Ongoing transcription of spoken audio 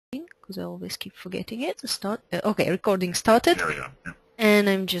because I always keep forgetting it. Okay, recording started. There we go. Yeah. And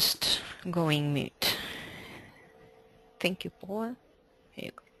I'm just going mute. Thank you, Paul. Here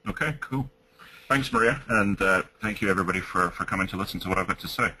you go. Okay, cool. Thanks, Maria, and thank you, everybody, for coming to listen to what I've got to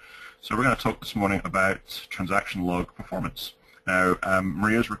say. So we're going to talk this morning about transaction log performance. Now,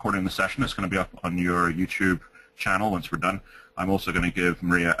 Maria's recording the session. It's going to be up on your YouTube channel once we're done. I'm also going to give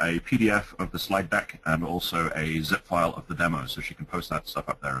Maria a PDF of the slide deck and also a zip file of the demo, so she can post that stuff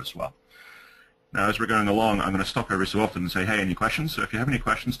up there as well. Now, as we're going along, I'm going to stop every so often and say, hey, any questions? So if you have any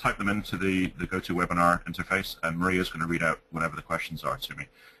questions, type them into the GoToWebinar interface, and Maria's going to read out whatever the questions are to me.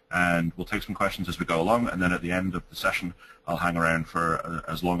 And we'll take some questions as we go along, and then at the end of the session, I'll hang around for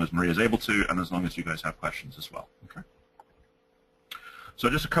as long as Maria's able to, and as long as you guys have questions as well. Okay. So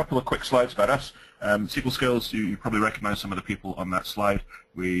just a couple of quick slides about us. SQL Skills, you probably recognize some of the people on that slide.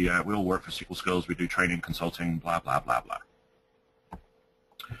 We all work for SQL Skills. We do training, consulting, blah, blah, blah, blah.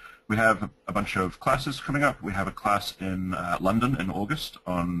 We have a bunch of classes coming up. We have a class in London in August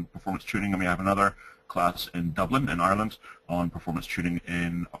on performance tuning, and we have another class in Dublin in Ireland on performance tuning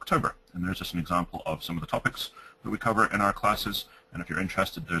in October. And there's just an example of some of the topics that we cover in our classes. And if you're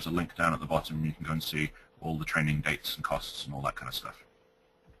interested, there's a link down at the bottom. You can go and see all the training dates and costs and all that kind of stuff.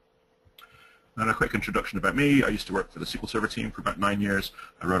 And a quick introduction about me. I used to work for the SQL Server team for about 9 years.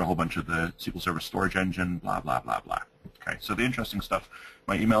 I wrote a whole bunch of the SQL Server storage engine, blah, blah, blah, blah. Okay, so the interesting stuff,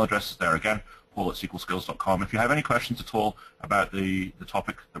 my email address is there again, paul@sqlskills.com. If you have any questions at all about the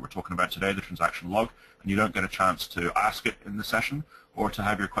topic that we're talking about today, the transaction log, and you don't get a chance to ask it in the session or to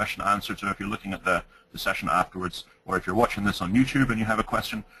have your question answered, so if you're looking at the session afterwards, or if you're watching this on YouTube and you have a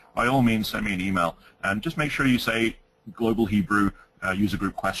question, by all means send me an email. And just make sure you say Global Hebrew user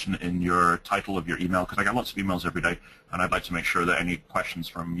group question in your title of your email, because I get lots of emails every day, and I'd like to make sure that any questions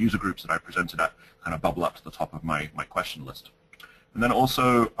from user groups that I presented at kind of bubble up to the top of my question list. And then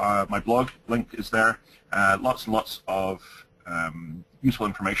also my blog link is there. Lots and lots of useful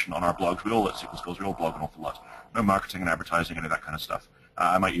information on our blogs. We all at SQL Skills, we all blog an awful lot. No marketing and advertising, any of that kind of stuff.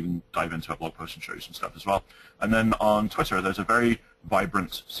 I might even dive into a blog post and show you some stuff as well. And then on Twitter, there's a very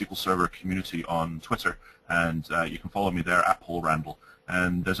vibrant SQL Server community on Twitter, and you can follow me there at Paul Randal.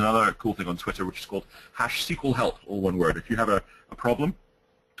 And there's another cool thing on Twitter which is called #SQLHelp, all one word. If you have a problem,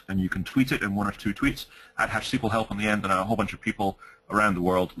 and you can tweet it in 1 or 2 tweets, add #SQLHelp on the end, and a whole bunch of people around the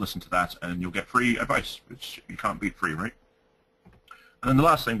world listen to that, and you'll get free advice, which you can't beat free, right? And then the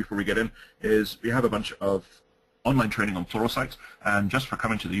last thing before we get in is we have a bunch of online training on Pluralsight, and just for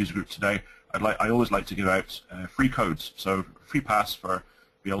coming to the user group today, I always like to give out free codes, so free pass for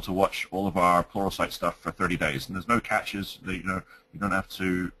be able to watch all of our Pluralsight stuff for 30 days, and there's no catches. That, you don't have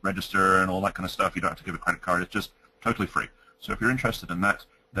to register and all that kind of stuff. You don't have to give a credit card. It's just totally free. So if you're interested in that,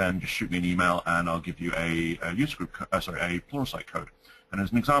 then just shoot me an email, and I'll give you a user group, a Pluralsight code. And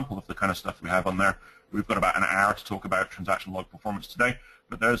as an example of the kind of stuff we have on there, we've got about an hour to talk about transaction log performance today,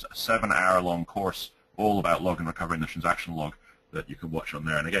 but there's a 7-hour-long course all about log and recovering the transaction log that you can watch on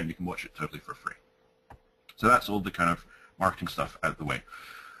there. And again, you can watch it totally for free. So that's all the kind of marketing stuff out of the way.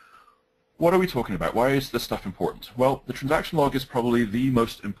 What are we talking about? Why is this stuff important? Well, the transaction log is probably the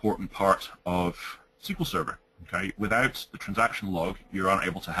most important part of SQL Server. Okay? Without the transaction log, you're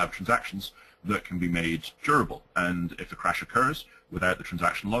unable to have transactions that can be made durable. And if a crash occurs, without the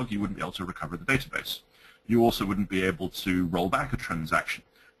transaction log, you wouldn't be able to recover the database. You also wouldn't be able to roll back a transaction.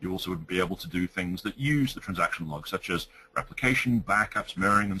 You also wouldn't be able to do things that use the transaction log, such as replication, backups,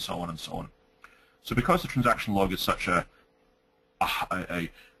 mirroring, and so on and so on. So because the transaction log is such an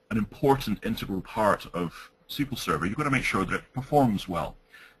important integral part of SQL Server, you've got to make sure that it performs well.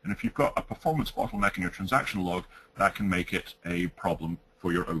 And if you've got a performance bottleneck in your transaction log, that can make it a problem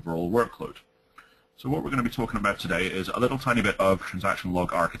for your overall workload. So what we're going to be talking about today is a little tiny bit of transaction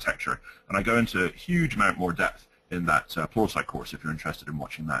log architecture, and I go into a huge amount more depth in that Pluralsight course if you're interested in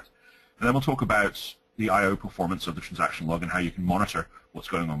watching that. And then we'll talk about the I/O performance of the transaction log and how you can monitor what's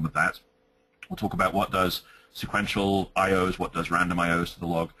going on with that. We'll talk about what does sequential I/Os, what does random I/Os to the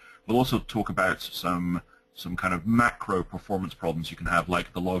log. We'll also talk about some kind of macro performance problems you can have,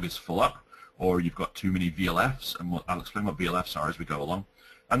 like the log is full up, or you've got too many VLFs, and I'll explain what VLFs are as we go along.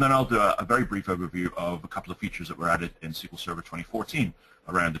 And then I'll do a very brief overview of a couple of features that were added in SQL Server 2014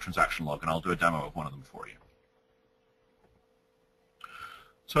 around the transaction log, and I'll do a demo of one of them for you.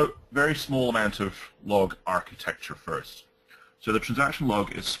 So, very small amount of log architecture first. So the transaction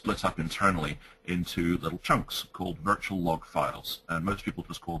log is split up internally into little chunks called virtual log files, and most people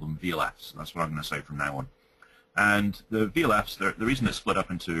just call them VLFs. That's what I'm going to say from now on. And the VLFs, the reason it's split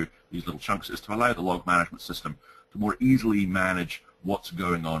up into these little chunks is to allow the log management system to more easily manage what's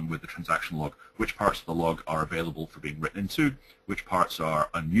going on with the transaction log, which parts of the log are available for being written into, which parts are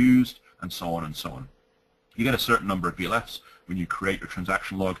unused, and so on and so on. You get a certain number of VLFs when you create your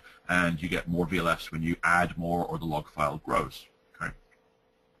transaction log, and you get more VLFs when you add more or the log file grows. Okay.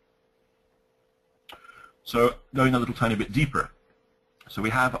 So going a little tiny bit deeper, so we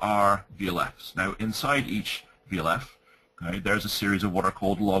have our VLFs. Now inside each VLF, okay, there's a series of what are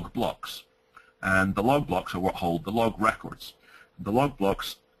called log blocks. And the log blocks are what hold the log records. The log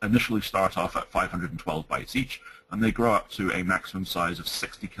blocks initially start off at 512 bytes each, and they grow up to a maximum size of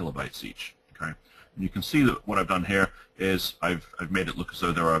 60 kilobytes each. Okay? And you can see that what I've done here is I've made it look as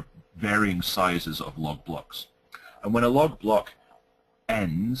though there are varying sizes of log blocks. And when a log block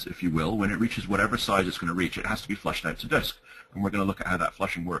ends, if you will, when it reaches whatever size it's going to reach, it has to be flushed out to disk. And we're going to look at how that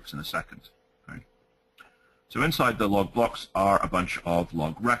flushing works in a second. Okay? So inside the log blocks are a bunch of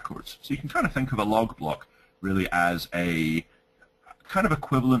log records. So you can kind of think of a log block really as a kind of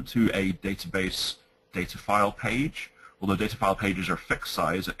equivalent to a database data file page, although data file pages are fixed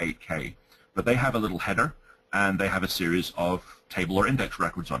size at 8K. But they have a little header, and they have a series of table or index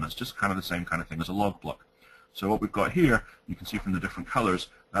records on it. It's just kind of the same kind of thing as a log block. So what we've got here, you can see from the different colors,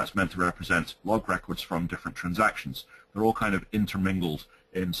 that's meant to represent log records from different transactions. They're all kind of intermingled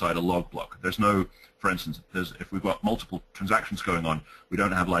inside a log block. There's no, for instance, if we've got multiple transactions going on, we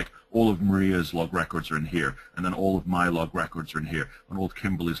don't have like all of Maria's log records are in here, and then all of my log records are in here, and all of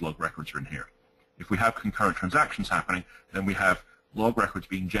Kimberly's log records are in here. If we have concurrent transactions happening, then we have log records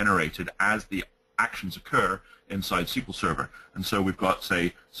being generated as the actions occur inside SQL Server. And so we've got,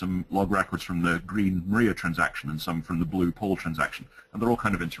 say, some log records from the green Maria transaction and some from the blue Paul transaction, and they're all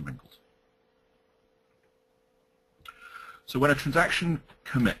kind of intermingled. So when a transaction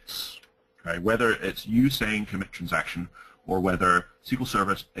commits, okay, whether it's you saying commit transaction or whether SQL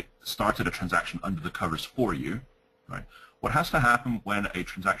Server started a transaction under the covers for you, right, what has to happen when a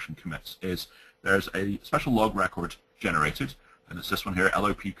transaction commits is there's a special log record generated, and it's this one here,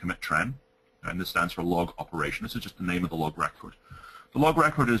 LOP commit tran, and this stands for log operation. This is just the name of the log record. The log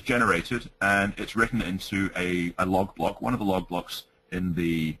record is generated, and it's written into a log block, one of the log blocks in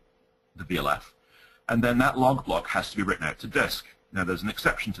the VLF. And then that log block has to be written out to disk. Now there's an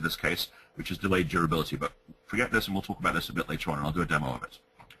exception to this case, which is delayed durability, but forget this and we'll talk about this a bit later on, and I'll do a demo of it.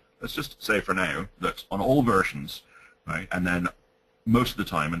 Let's just say for now that on all versions, right, and then most of the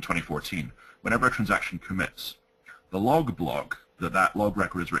time in 2014, whenever a transaction commits, the log block that log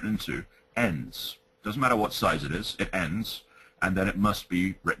record is written into ends. Doesn't matter what size it is, it ends, and then it must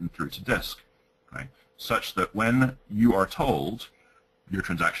be written through to disk, right, such that when you are told your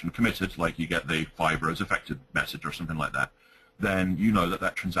transaction committed, like you get the 5 rows affected message or something like that, then you know that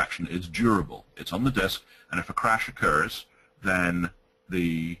that transaction is durable. It's on the disk, and if a crash occurs, then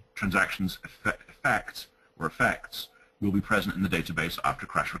the transaction's effects will be present in the database after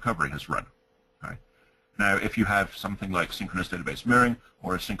crash recovery has run. Okay? Now, if you have something like synchronous database mirroring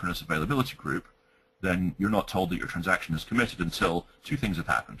or a synchronous availability group, then you're not told that your transaction is committed until two things have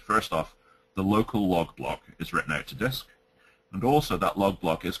happened. First off, the local log block is written out to disk, and also that log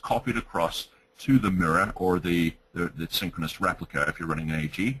block is copied across to the mirror or the synchronous replica if you're running an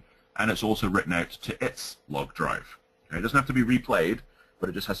AG, and it's also written out to its log drive. Okay? It doesn't have to be replayed, but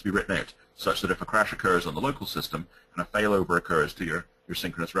it just has to be written out, such that if a crash occurs on the local system and a failover occurs to your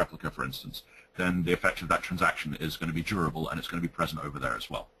synchronous replica, for instance, then the effect of that transaction is going to be durable and it's going to be present over there as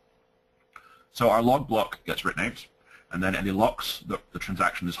well. So our log block gets written out, and then any locks that the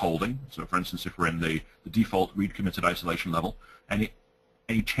transaction is holding, so for instance if we're in the default read committed isolation level, any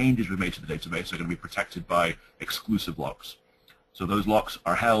changes we made to the database are going to be protected by exclusive locks. So those locks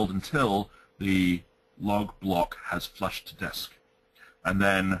are held until the log block has flushed to disk. And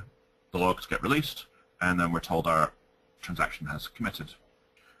then the logs get released, and then we're told our transaction has committed.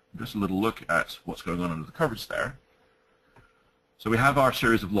 Just a little look at what's going on under the covers there. So we have our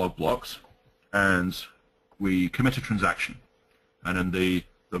series of log blocks, and we commit a transaction. And in the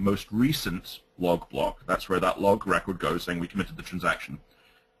most recent log block, that's where that log record goes saying we committed the transaction.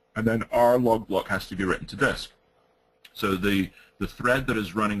 And then our log block has to be written to disk. So the thread that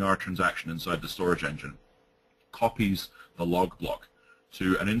is running our transaction inside the storage engine copies the log block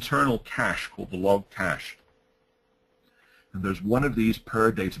to an internal cache called the log cache. And there's one of these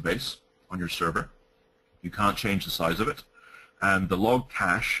per database on your server. You can't change the size of it. And the log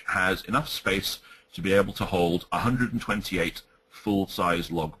cache has enough space to be able to hold 128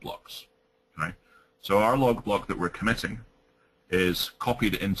 full-size log blocks. Right? So our log block that we're committing is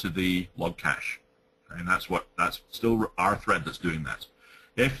copied into the log cache. And that's still our thread that's doing that.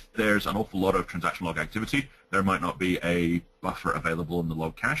 If there's an awful lot of transaction log activity, there might not be a buffer available in the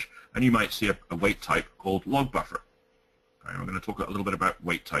log cache, and you might see a wait type called log buffer. Okay, we're going to talk a little bit about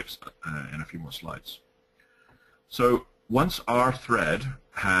wait types in a few more slides. So once our thread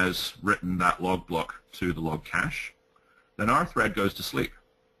has written that log block to the log cache, then our thread goes to sleep.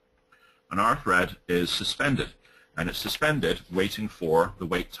 And our thread is suspended. And it's suspended waiting for the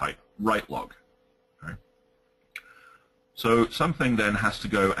wait type write log. Okay? So something then has to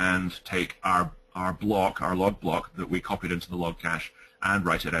go and take our log block that we copied into the log cache and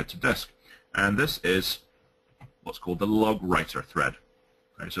write it out to disk. And this is what's called the log writer thread.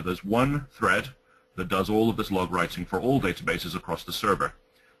 Okay, so there's one thread that does all of this log writing for all databases across the server.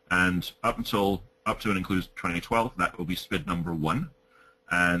 And up to and includes 2012, that will be SPID number 1.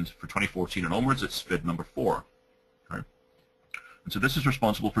 And for 2014 and onwards, it's SPID number 4. Okay? And so this is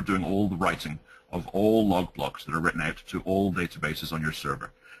responsible for doing all the writing of all log blocks that are written out to all databases on your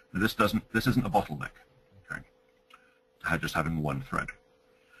server. Now this isn't a bottleneck. Okay? Just having one thread.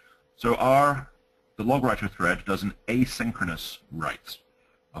 So the log writer thread does an asynchronous write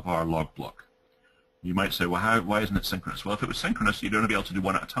of our log block. You might say, well, why isn't it synchronous? Well, if it was synchronous, you'd only be able to do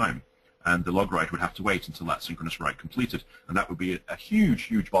one at a time. And the log write would have to wait until that synchronous write completed. And that would be a huge,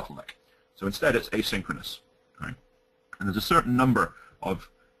 huge bottleneck. So instead, it's asynchronous. Okay? And there's a certain number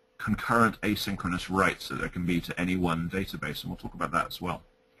of concurrent asynchronous writes that there can be to any one database. And we'll talk about that as well.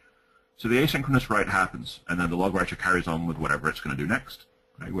 So the asynchronous write happens. And then the log writer carries on with whatever it's going to do next.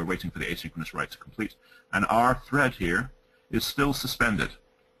 Okay? We're waiting for the asynchronous write to complete. And our thread here is still suspended.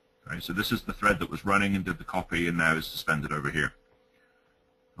 Okay? So this is the thread that was running and did the copy and now is suspended over here.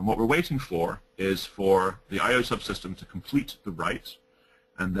 And what we're waiting for is for the I/O subsystem to complete the write,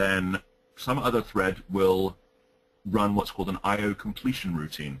 and then some other thread will run what's called an I/O completion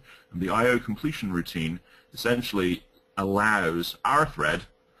routine. And the I/O completion routine essentially allows our thread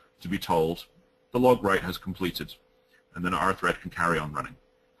to be told the log write has completed, and then our thread can carry on running.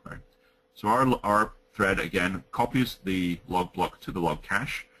 Okay? So our thread, again, copies the log block to the log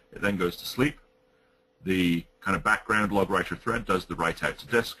cache. It then goes to sleep. The kind of background log writer thread does the write out to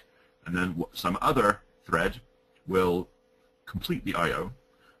disk, and then some other thread will complete the I/O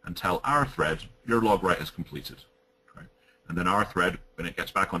and tell our thread, your log write is completed. Okay? And then our thread, when it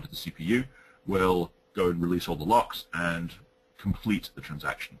gets back onto the CPU, will go and release all the locks and complete the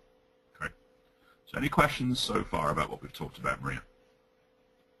transaction. Okay? So any questions so far about what we've talked about, Maria?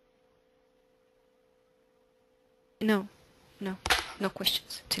 No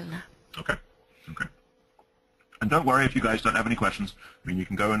questions till now. Okay. Okay. And don't worry if you guys don't have any questions. I mean, you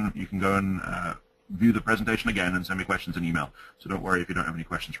can go and view the presentation again and send me questions in email. So don't worry if you don't have any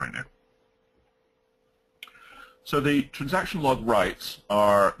questions right now. So the transaction log writes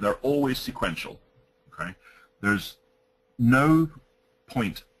they're always sequential. Okay, there's no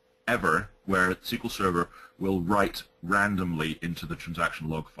point ever where SQL Server will write randomly into the transaction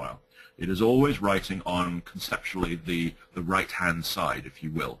log file. It is always writing on conceptually the right-hand side, if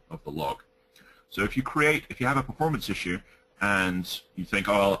you will, of the log. So if you have a performance issue and you think,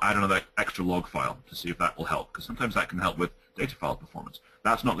 oh, I'll add another extra log file to see if that will help, because sometimes that can help with data file performance.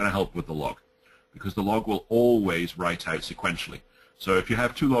 That's not going to help with the log, because the log will always write out sequentially. So if you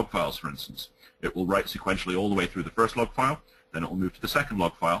have two log files, for instance, it will write sequentially all the way through the first log file, then it will move to the second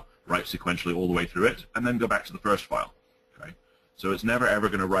log file, write sequentially all the way through it, and then go back to the first file. Okay? So it's never ever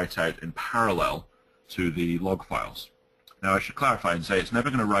going to write out in parallel to the log files. Now I should clarify and say it's never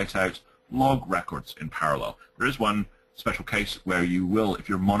going to write out log records in parallel. There is one special case where you will, if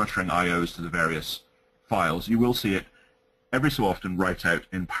you're monitoring IOs to the various files, you will see it every so often write out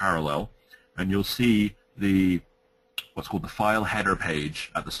in parallel, and you'll see what's called the file header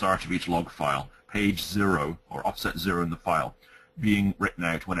page at the start of each log file, page 0 or offset 0 in the file, being written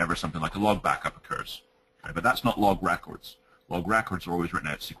out whenever something like a log backup occurs. Okay, but that's not log records. Log records are always written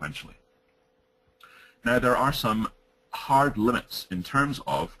out sequentially. Now there are some hard limits in terms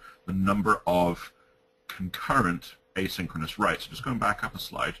of the number of concurrent asynchronous writes. Just going back up a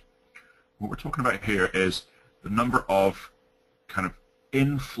slide, what we're talking about here is the number of kind of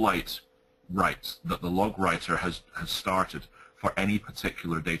in-flight writes that the log writer has started for any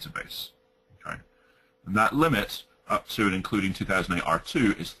particular database. Okay? And that limit up to and including 2008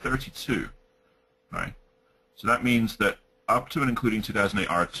 R2 is 32. Right? So that means that up to and including 2008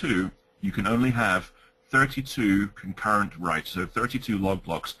 R2, you can only have 32 concurrent writes, so 32 log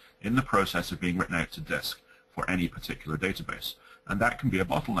blocks in the process of being written out to disk for any particular database. And that can be a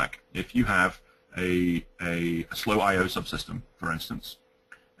bottleneck. If you have a slow I/O subsystem, for instance,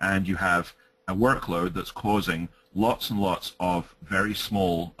 and you have a workload that's causing lots and lots of very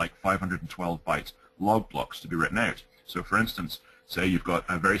small, like 512 byte log blocks to be written out. So for instance, say you've got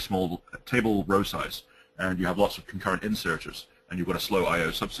a very small table row size, and you have lots of concurrent inserters, and you've got a slow I/O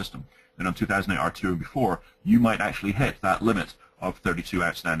subsystem, then on 2008 R2 and before, you might actually hit that limit of 32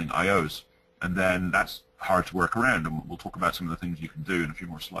 outstanding IOs. And then that's hard to work around, and we'll talk about some of the things you can do in a few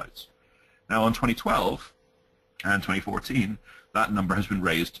more slides. Now on 2012 and 2014, that number has been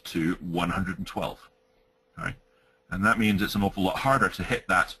raised to 112. Right? And that means it's an awful lot harder to hit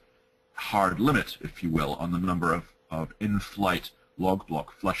that hard limit, if you will, on the number of in-flight log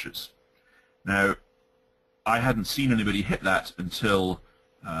block flushes. Now, I hadn't seen anybody hit that until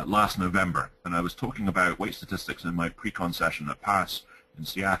last November, and I was talking about weight statistics in my pre-con session at PASS in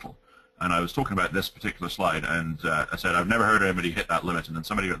Seattle, and I was talking about this particular slide, and I said, I've never heard anybody hit that limit, and then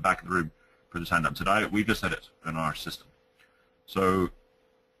somebody at the back of the room put his hand up and said, we just hit it in our system. So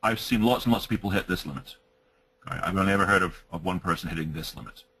I've seen lots and lots of people hit this limit. Right? I've only ever heard of one person hitting this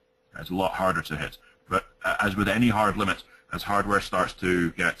limit. It's a lot harder to hit. But as with any hard limit, as hardware starts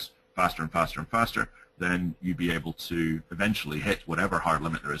to get faster and faster and faster, then you'd be able to eventually hit whatever hard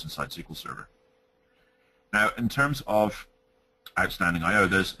limit there is inside SQL Server. Now, in terms of outstanding I/O,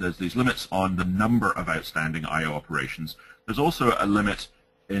 there's these limits on the number of outstanding I/O operations. There's also a limit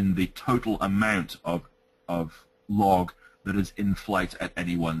in the total amount of log that is in flight at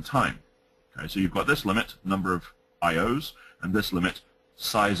any one time. Okay, so you've got this limit, number of IOs, and this limit,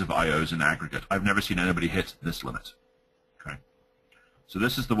 size of IOs in aggregate. I've never seen anybody hit this limit. Okay, so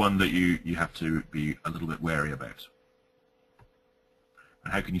this is the one that you have to be a little bit wary about.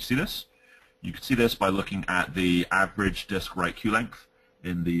 And how can you see this? You can see this by looking at the average disk write queue length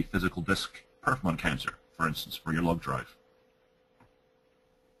in the physical disk perfmon counter, for instance, for your log drive.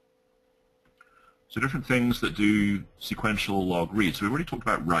 So different things that do sequential log reads. So we've already talked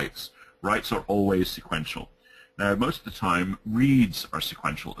about writes. Writes are always sequential. Now, most of the time, reads are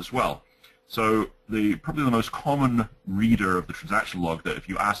sequential as well. So probably the most common reader of the transaction log that if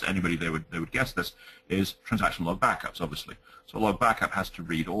you asked anybody they would guess this is transaction log backups, obviously. So a log backup has to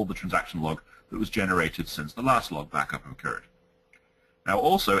read all the transaction log that was generated since the last log backup occurred. Now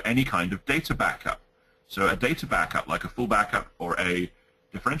also any kind of data backup. So a data backup like a full backup or a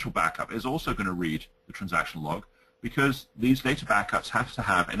differential backup is also going to read the transaction log because these data backups have to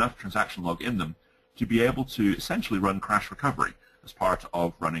have enough transaction log in them to be able to essentially run crash recovery as part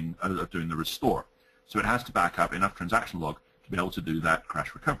of doing the restore. So it has to back up enough transaction log to be able to do that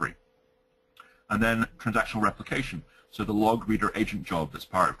crash recovery. And then transactional replication. So the log reader agent job that's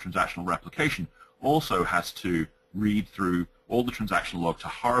part of transactional replication also has to read through all the transaction log to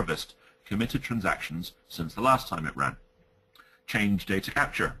harvest committed transactions since the last time it ran. Change data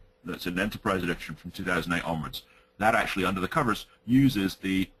capture, that's an enterprise edition from 2008 onwards. That actually, under the covers, uses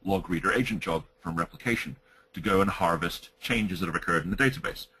the log reader agent job from replication to go and harvest changes that have occurred in the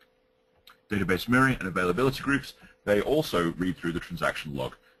database. Database mirroring and availability groups, they also read through the transaction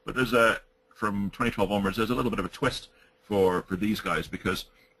log. But there's from 2012 onwards, there's a little bit of a twist for these guys because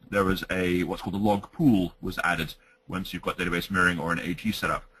there was what's called a log pool was added once you've got database mirroring or an AG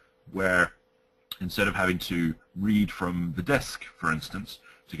set up, where instead of having to read from the disk, for instance,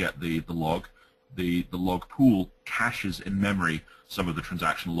 to get the log pool caches in memory some of the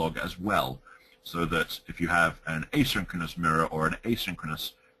transaction log as well, so that if you have an asynchronous mirror or an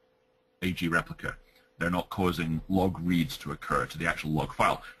asynchronous AG replica, they're not causing log reads to occur to the actual log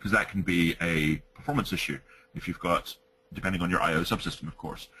file, because that can be a performance issue if you've got, depending on your I/O subsystem, of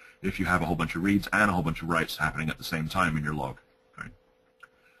course, if you have a whole bunch of reads and a whole bunch of writes happening at the same time in your log. Okay?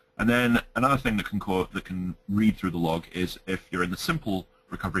 And then another thing that can read through the log is if you're in the simple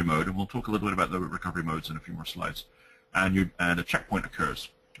recovery mode, and we'll talk a little bit about the recovery modes in a few more slides, and a checkpoint occurs.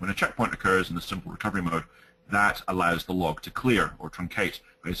 When a checkpoint occurs in the simple recovery mode, that allows the log to clear or truncate,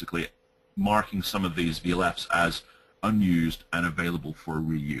 basically marking some of these VLFs as unused and available for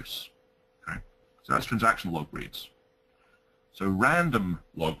reuse. Okay? So that's transaction log reads. So random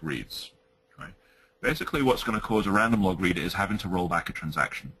log reads. Right? Basically what's going to cause a random log read is having to roll back a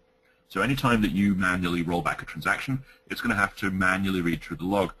transaction. So anytime that you manually roll back a transaction, it's going to have to manually read through the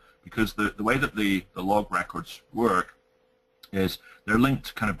log, because the way that the log records work is they're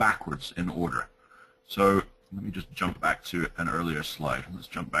linked kind of backwards in order. So let me just jump back to an earlier slide. Let's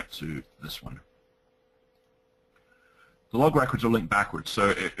jump back to this one. The log records are linked backwards. So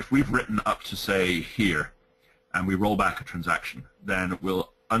if we've written up to, say, here, and we roll back a transaction, then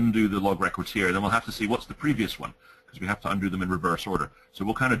we'll undo the log records here, then we'll have to see what's the previous one, because we have to undo them in reverse order. So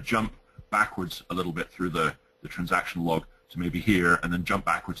we'll kind of jump backwards a little bit through the transaction log to maybe here, and then jump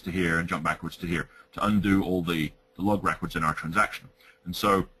backwards to here, and jump backwards to here, to undo all the log records in our transaction. And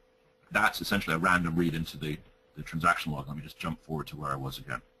so that's essentially a random read into the transaction log. Let me just jump forward to where I was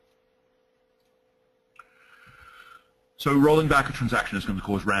again. So rolling back a transaction is going to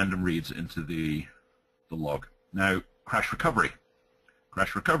cause random reads into the log. Now, crash recovery.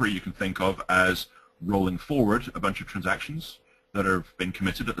 Crash recovery you can think of as rolling forward a bunch of transactions that have been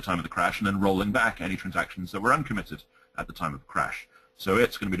committed at the time of the crash and then rolling back any transactions that were uncommitted at the time of the crash. So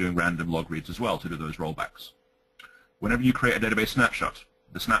it's going to be doing random log reads as well to do those rollbacks. Whenever you create a database snapshot,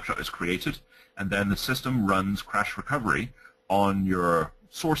 the snapshot is created and then the system runs crash recovery on your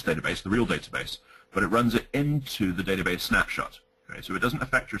source database, the real database, but it runs it into the database snapshot. Okay, so it doesn't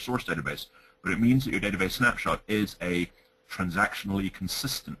affect your source database, but it means that your database snapshot is a transactionally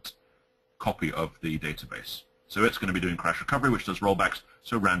consistent copy of the database. So it's going to be doing crash recovery, which does rollbacks,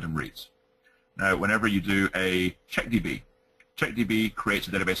 so random reads. Now, whenever you do a checkDB, checkDB creates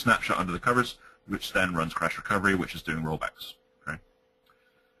a database snapshot under the covers, which then runs crash recovery, which is doing rollbacks. Okay?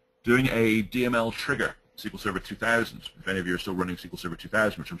 Doing a DML trigger, SQL Server 2000, if any of you are still running SQL Server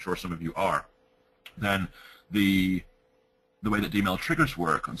 2000, which I'm sure some of you are, then the way that DML triggers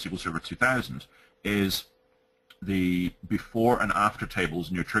work on SQL Server 2000 is the before and after tables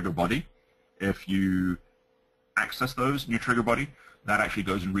in your trigger body. If you access those in your trigger body, that actually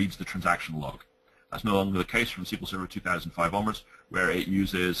goes and reads the transaction log. That's no longer the case from SQL Server 2005 onwards, where it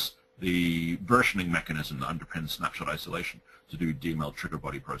uses the versioning mechanism that underpins snapshot isolation to do DML trigger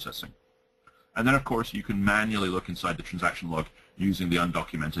body processing. And then, of course, you can manually look inside the transaction log using the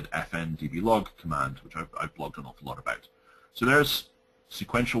undocumented fndblog command, which I've blogged an awful lot about. So there's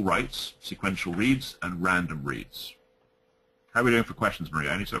sequential writes, sequential reads, and random reads. How are we doing for questions,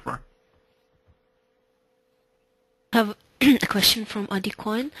 Maria? Any so far? I have a question from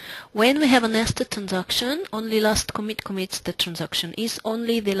Adikoin. When we have a nested transaction, only last commit commits the transaction. Is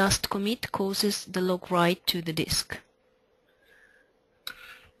only the last commit causes the log write to the disk?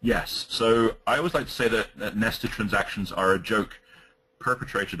 Yes. So I always like to say that nested transactions are a joke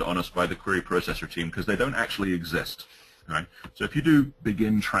perpetrated on us by the query processor team because they don't actually exist. Right? So if you do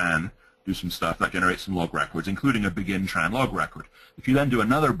begin tran, do some stuff, that generates some log records, including a begin tran log record. If you then do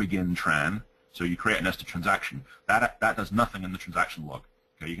another begin tran, so you create a nested transaction, that does nothing in the transaction log.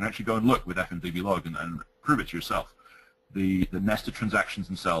 Okay? You can actually go and look with fndblog and prove it to yourself. The nested transactions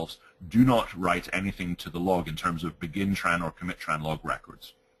themselves do not write anything to the log in terms of begin tran or commit tran log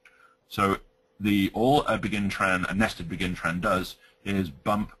records. So all a nested begin tran does is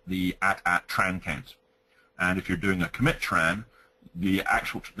bump the at tran count. And if you're doing a commit tran, the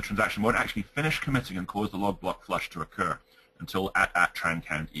transaction won't actually finish committing and cause the log block flush to occur until at tran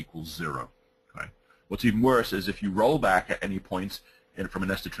count equals 0. Okay? What's even worse is if you roll back at any point from a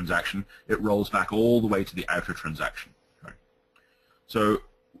nested transaction, it rolls back all the way to the outer transaction. Okay? So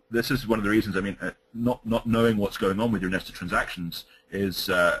this is one of the reasons, I mean, not knowing what's going on with your nested transactions is,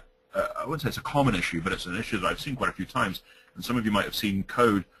 I wouldn't say it's a common issue, but it's an issue that I've seen quite a few times. And some of you might have seen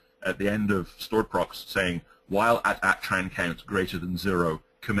code at the end of stored procs saying, while at tran count greater than 0,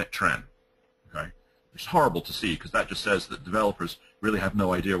 commit tran. Okay? It's horrible to see because that just says that developers really have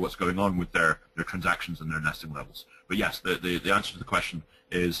no idea what's going on with their transactions and their nesting levels. But yes, the answer to the question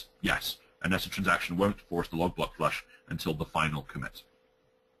is yes. A nested transaction won't force the log block flush until the final commit.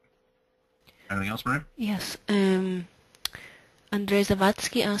 Anything else, Maria? Yes. Andrzej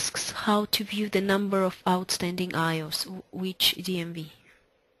Zawadzki asks how to view the number of outstanding IOs, which DMV?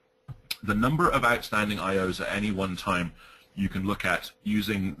 The number of outstanding IOs at any one time you can look at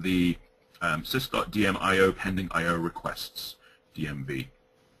using the sys.dm.io pending IO requests, DMV.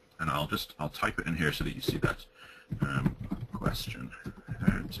 And I'll type it in here so that you see that. Question,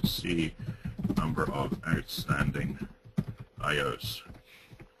 how to see number of outstanding IOs.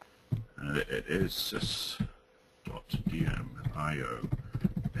 And it is sys.dm.io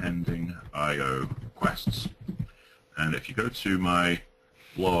pending IO requests. And if you go to my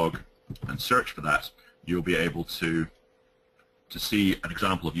blog and search for that, you'll be able to see an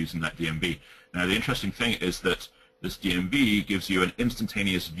example of using that DMV. Now the interesting thing is that this DMV gives you an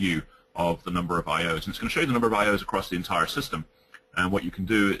instantaneous view of the number of IOs, and it's going to show you the number of IOs across the entire system. And what you can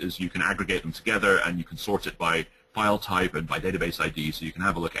do is you can aggregate them together and you can sort it by file type and by database ID, so you can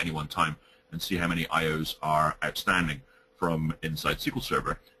have a look at any one time and see how many IOs are outstanding from inside SQL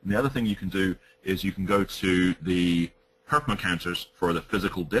Server. And the other thing you can do is you can go to the perform counters for the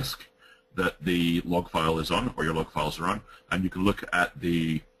physical disk that the log file is on, or your log files are on, and you can look at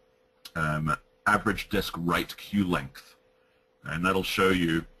the average disk write queue length, and that'll show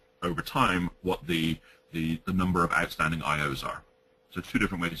you over time what the number of outstanding IOs are. So 2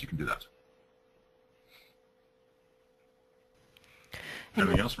 different ways you can do that.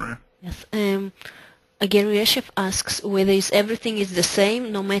 Anything else, Maria? Yes. Ageryeshev asks whether everything is the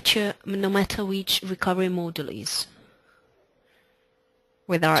same no matter which recovery model is.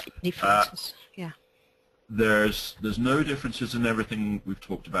 Where there are differences. Yeah. there's no differences in everything we've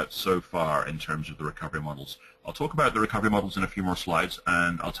talked about so far in terms of the recovery models. I'll talk about the recovery models in a few more slides,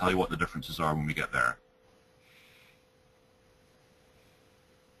 and I'll tell you what the differences are when we get there.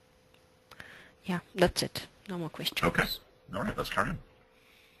 Yeah, that's it. No more questions. Okay. All right, let's carry on.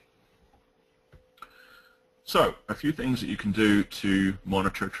 So, a few things that you can do to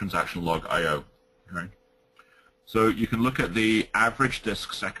monitor transaction log I/O. Okay. So you can look at the average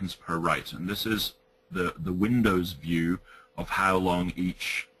disk seconds per write, and this is the Windows view of how long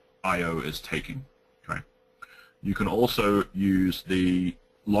each I/O is taking. Okay. You can also use the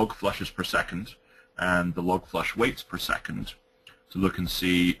log flushes per second and the log flush waits per second to look and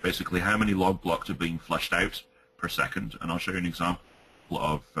see basically how many log blocks are being flushed out per second, and I'll show you an example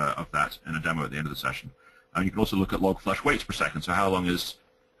of that in a demo at the end of the session. And you can also look at log flush waits per second, so how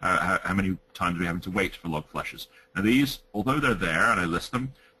many times are we having to wait for log flushes. Now these, although they're there and I list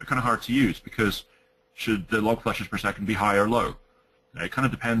them, they're kind of hard to use because should the log flushes per second be high or low? It kind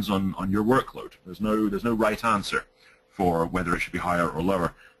of depends on your workload. There's no right answer for whether it should be higher or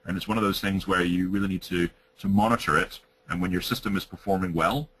lower, and it's one of those things where you really need to monitor it, and when your system is performing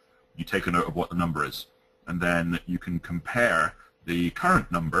well, you take a note of what the number is, and then you can compare the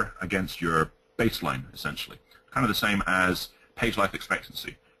current number against your baseline, essentially. Kind of the same as page life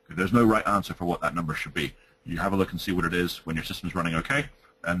expectancy. There's no right answer for what that number should be. You have a look and see what it is when your system's running okay,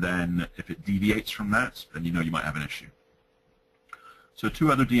 and then if it deviates from that, then you know you might have an issue. So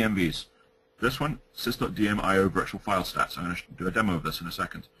two other DMVs. This one, sys.dm.io virtual file stats. I'm going to do a demo of this in a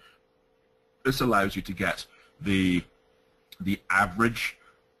second. This allows you to get the average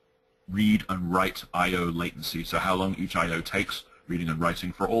read and write I/O latency, so how long each I/O takes reading and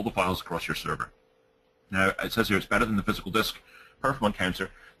writing for all the files across your server. Now, it says here it's better than the physical disk perf1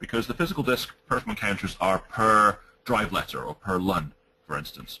 counter because the physical disk perf1 counters are per drive letter or per LUN, for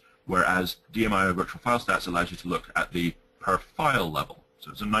instance, whereas DMIO virtual file stats allows you to look at the per file level.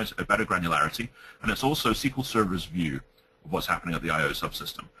 So it's a better granularity, and it's also SQL Server's view of what's happening at the I/O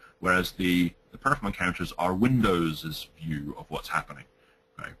subsystem, whereas the perf1 counters are Windows's view of what's happening.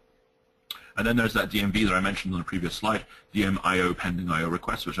 Okay. And then there's that DMV that I mentioned on the previous slide, DMIO pending I/O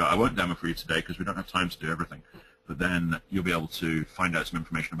requests, which I won't demo for you today because we don't have time to do everything. But then you'll be able to find out some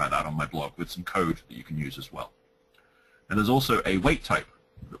information about that on my blog with some code that you can use as well. And there's also a wait type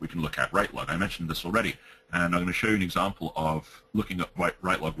that we can look at, write log. I mentioned this already, and I'm going to show you an example of looking at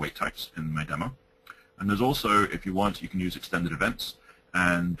write log wait types in my demo. And there's also, if you want, you can use extended events,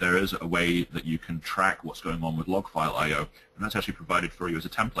 and there is a way that you can track what's going on with log file I/O, and that's actually provided for you as a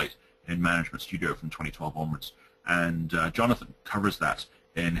template in Management Studio from 2012 onwards. And Jonathan covers that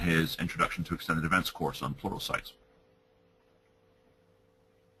in his Introduction to Extended Events course on Pluralsight.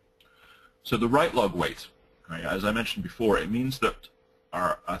 So the write log wait, right, as I mentioned before, it means that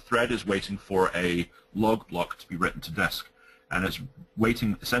a thread is waiting for a log block to be written to disk. And it's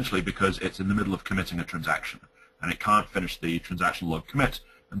waiting essentially because it's in the middle of committing a transaction. And it can't finish the transaction log commit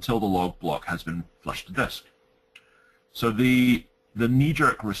until the log block has been flushed to disk. So the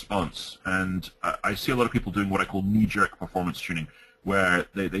knee-jerk response, and I see a lot of people doing what I call knee-jerk performance tuning, where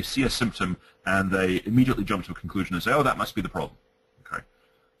they see a symptom and they immediately jump to a conclusion and say, oh, that must be the problem. Okay.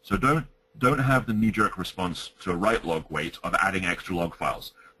 So don't have the knee-jerk response to a write log wait of adding extra log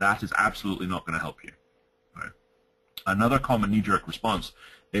files. That is absolutely not going to help you. Okay. Another common knee-jerk response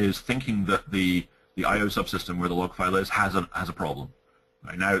is thinking that the I/O subsystem where the log file is has a problem.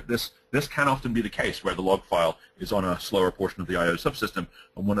 Right. Now, this can often be the case where the log file is on a slower portion of the I/O subsystem,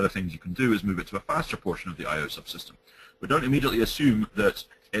 and one of the things you can do is move it to a faster portion of the I/O subsystem. But don't immediately assume that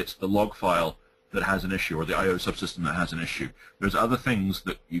it's the log file that has an issue or the I/O subsystem that has an issue. There's other things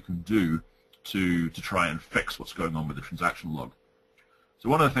that you can do to try and fix what's going on with the transaction log. So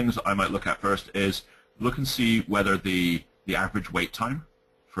one of the things that I might look at first is look and see whether the average wait time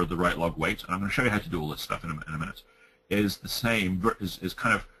for the write log wait, and I'm going to show you how to do all this stuff in a minute, is the same, is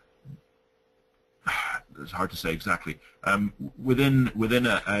kind of, it's hard to say exactly, within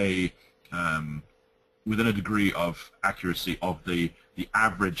a degree of accuracy of the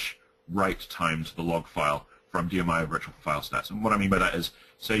average write time to the log file from DMI virtual file stats. And what I mean by that is,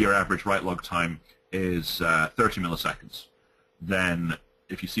 say your average write log time is 30 milliseconds. Then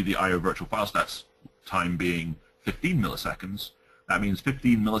if you see the I/O virtual file stats time being 15 milliseconds, that means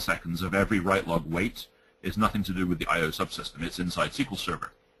 15 milliseconds of every write log wait is nothing to do with the I/O subsystem. It's inside SQL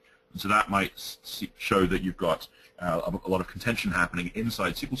Server. And so that might show that you've got a lot of contention happening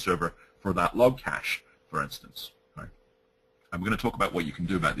inside SQL Server for that log cache, for instance. Right? And we're going to talk about what you can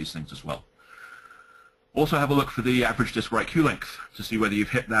do about these things as well. Also have a look for the average disk write queue length to see whether you've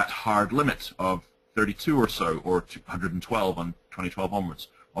hit that hard limit of 32 or so, or 112 on 2012 onwards,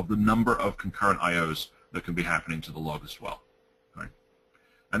 of the number of concurrent I/Os that can be happening to the log as well. Okay?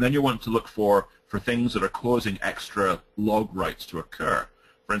 And then you want to look for things that are causing extra log writes to occur.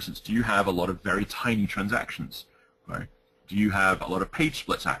 For instance, do you have a lot of very tiny transactions? Right? Do you have a lot of page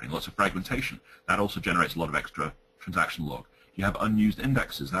splits happening, lots of fragmentation? That also generates a lot of extra transaction log. Do you have unused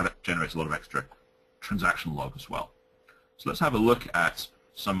indexes? That generates a lot of extra transaction log as well. So let's have a look at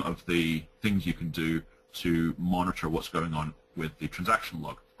some of the things you can do to monitor what's going on with the transaction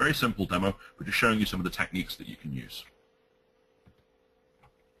log. Very simple demo, but just showing you some of the techniques that you can use.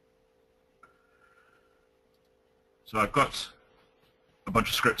 So I've got a bunch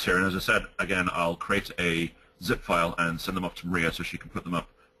of scripts here, and as I said, again, I'll create a zip file and send them up to Maria so she can put them up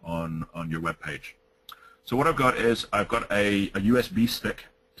on your web page. So what I've got is I've got a USB stick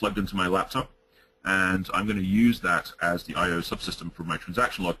plugged into my laptop, and I'm going to use that as the I/O subsystem for my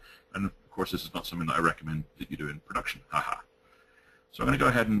transaction log. And of course, this is not something that I recommend that you do in production. Haha. So I'm going to go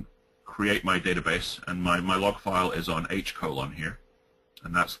ahead and create my database, and my log file is on h:" here,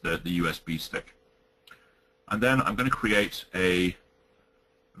 and that's the USB stick. And then I'm going to create a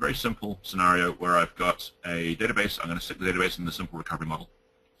very simple scenario where I've got a database. I'm going to stick the database in the simple recovery model,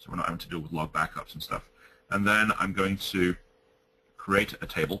 so we're not having to deal with log backups and stuff. And then I'm going to create a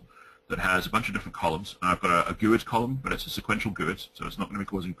table that has a bunch of different columns. And I've got a GUID column, but it's a sequential GUID, so it's not going to be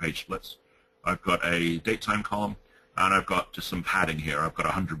causing page splits. I've got a date-time column, and I've got just some padding here. I've got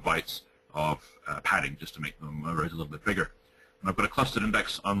 100 bytes of padding just to make them arrays a little bit bigger. And I've got a clustered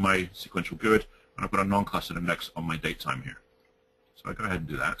index on my sequential GUID, and I've got a non-clustered index on my date-time here. So I go ahead and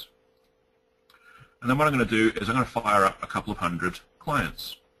do that. And then what I'm going to do is I'm going to fire up a couple of hundred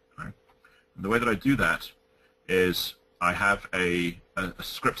clients. Okay? And the way that I do that is I have a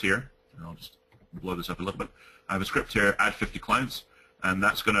script here, and I'll just blow this up a little bit. I have a script here, add 50 clients, and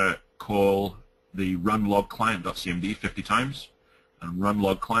that's going to call the runLogClient.cmd 50 times, and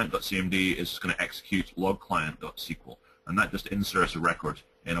runLogClient.cmd is going to execute logClient.sql, and that just inserts a record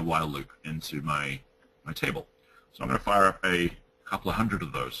in a while loop into my table. So I'm going to fire up a couple of hundred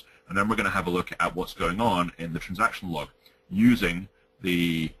of those, and then we're going to have a look at what's going on in the transaction log using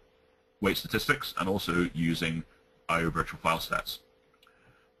the wait statistics and also using I/O virtual file stats.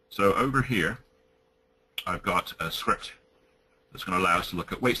 So over here, I've got a script that's going to allow us to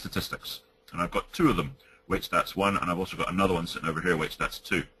look at wait statistics, and I've got two of them, wait stats 1, and I've also got another one sitting over here, wait stats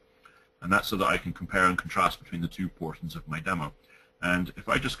 2. And that's so that I can compare and contrast between the two portions of my demo. And if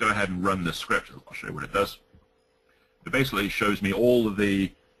I just go ahead and run this script, I'll show you what it does. It basically shows me all of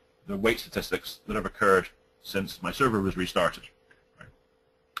the wait statistics that have occurred since my server was restarted. Right?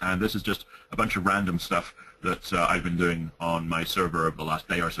 And this is just a bunch of random stuff that I've been doing on my server over the last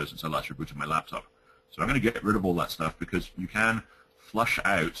day or so since I last rebooted my laptop. So I'm going to get rid of all that stuff because you can flush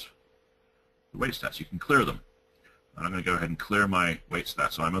out the wait stats. You can clear them. And I'm going to go ahead and clear my wait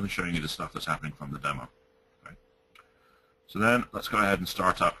stats. So I'm only showing you the stuff that's happening from the demo. Right? So then let's go ahead and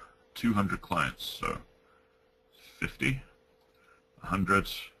start up 200 clients. So 50, 100,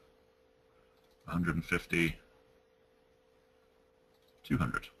 150,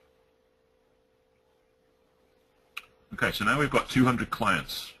 200. Okay, so now we've got 200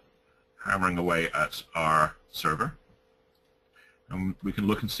 clients hammering away at our server. And we can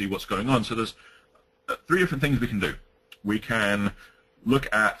look and see what's going on. So there's three different things we can do. We can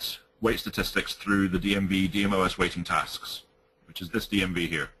look at wait statistics through the DMV DMOS waiting tasks, which is this DMV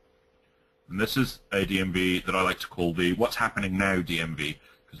here. And this is a DMV that I like to call the What's Happening Now DMV,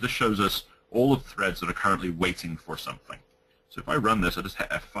 because this shows us all of the threads that are currently waiting for something. So if I run this, I just hit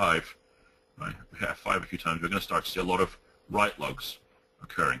F5. Right? We hit F5 a few times, we're going to start to see a lot of write logs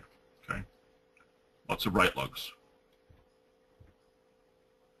occurring. Okay? Lots of write logs.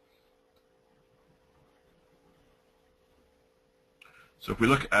 So if we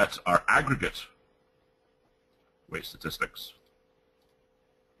look at our aggregate wait statistics,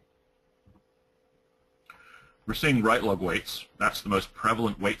 we're seeing write log waits. That's the most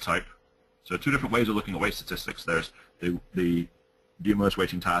prevalent wait type. So two different ways of looking at wait statistics. There's the DMOS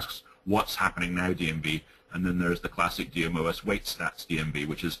waiting tasks, what's happening now DMV, and then there's the classic DMOS wait stats DMV,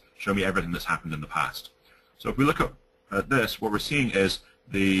 which is show me everything that's happened in the past. So if we look at this, what we're seeing is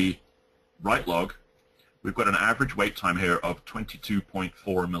the write log. We've got an average wait time here of 22.4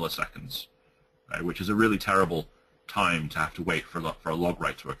 milliseconds, right, which is a really terrible time to have to wait for a log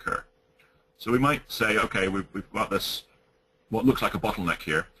write to occur. So we might say, okay, we've got this, what looks like a bottleneck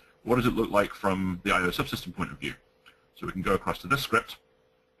here. What does it look like from the I/O subsystem point of view? So we can go across to this script,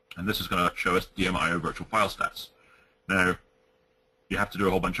 and this is going to show us DMIO virtual file stats. Now, you have to do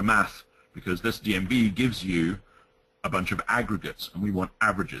a whole bunch of math, because this DMV gives you a bunch of aggregates, and we want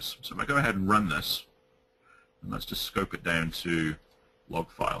averages. So if I go ahead and run this, and let's just scope it down to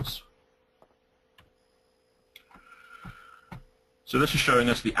log files. So this is showing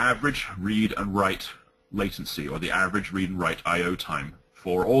us the average read and write latency, or the average read and write I/O time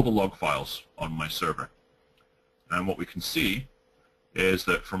for all the log files on my server. And what we can see is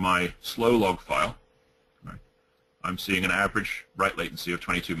that for my slow log file, right, I'm seeing an average write latency of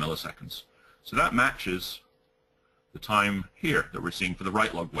 22 milliseconds. So that matches the time here that we're seeing for the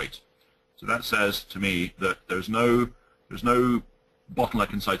write log wait. So that says to me that there's no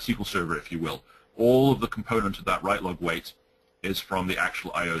bottleneck inside SQL Server, if you will. All of the component of that write log wait is from the actual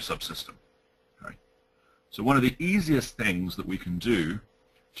I/O subsystem. Okay? So one of the easiest things that we can do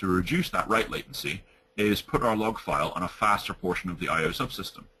to reduce that write latency is put our log file on a faster portion of the I/O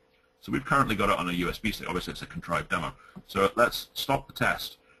subsystem. So we've currently got it on a USB stick. Obviously, it's a contrived demo. So let's stop the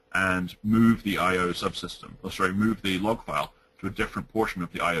test and move the I/O subsystem. Oh, sorry, move the log file to a different portion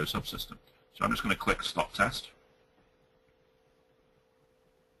of the I/O subsystem. So I'm just going to click Stop Test,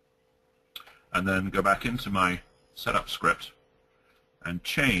 and then go back into my setup script and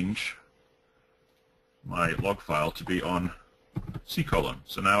change my log file to be on C:.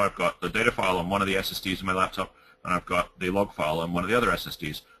 So now I've got the data file on one of the SSDs in my laptop, and I've got the log file on one of the other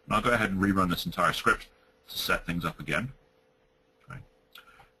SSDs. And I'll go ahead and rerun this entire script to set things up again. Okay.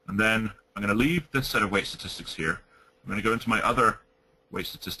 And then I'm going to leave this set of wait statistics here. I'm going to go into my other wait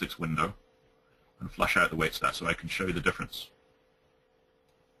statistics window and flush out the wait stats so I can show you the difference.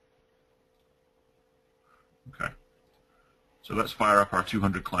 Okay. So let's fire up our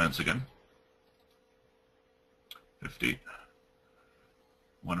 200 clients again. 50,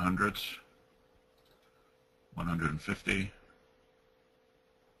 100, 150,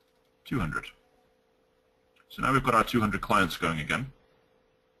 200. So now we've got our 200 clients going again.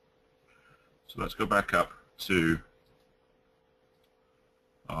 So let's go back up to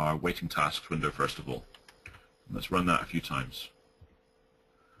our waiting tasks window first of all. Let's run that a few times.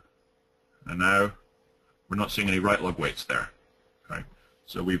 And now we're not seeing any write log waits there. Okay?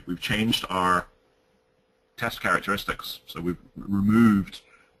 So we've changed our test characteristics. So we've removed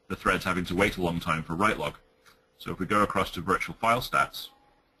the threads having to wait a long time for write log. So if we go across to virtual file stats,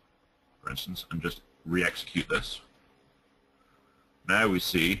 for instance, and just re-execute this, now we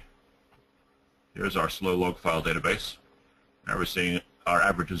see here's our slow log file database. Now we're seeing our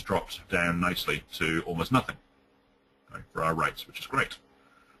averages dropped down nicely to almost nothing, okay, for our writes, which is great.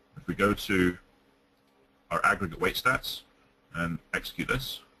 If we go to our aggregate wait stats and execute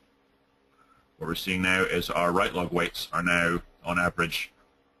this, what we're seeing now is our write log waits are now on average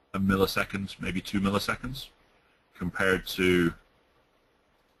a millisecond, maybe 2 milliseconds, compared to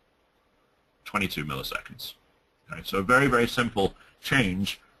 22 milliseconds. Okay, so a very, very simple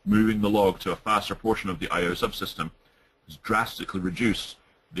change, moving the log to a faster portion of the I/O subsystem, has drastically reduced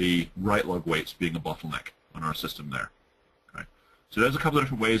the write log waits being a bottleneck on our system there. Okay. So there's a couple of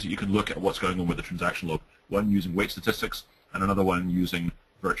different ways that you can look at what's going on with the transaction log, one using wait statistics and another one using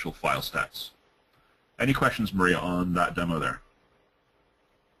virtual file stats. Any questions, Maria, on that demo there?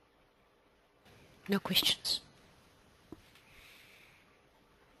 No questions.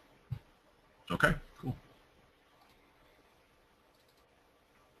 Okay, cool.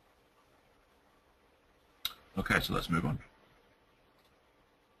 Okay, so let's move on.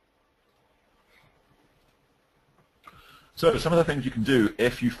 So some of the things you can do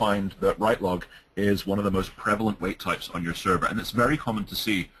if you find that write log is one of the most prevalent wait types on your server, and it's very common to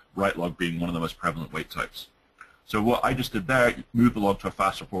see write log being one of the most prevalent wait types. So what I just did there, move the log to a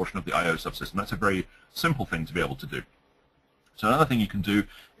faster portion of the I/O subsystem. That's a very simple thing to be able to do. So another thing you can do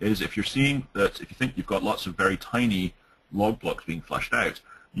is if you're seeing that, if you think you've got lots of very tiny log blocks being flushed out,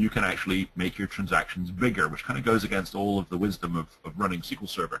 you can actually make your transactions bigger, which kind of goes against all of the wisdom of running SQL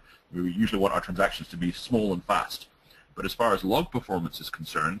Server. We usually want our transactions to be small and fast. But as far as log performance is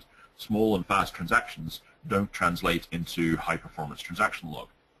concerned, small and fast transactions don't translate into high-performance transaction log.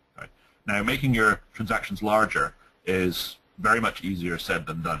 Okay? Now, making your transactions larger is very much easier said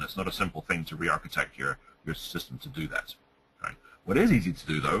than done. It's not a simple thing to re-architect your system to do that. Okay? What is easy to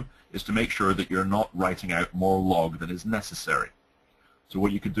do, though, is to make sure that you're not writing out more log than is necessary. So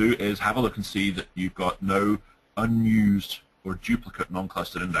what you could do is have a look and see that you've got no unused or duplicate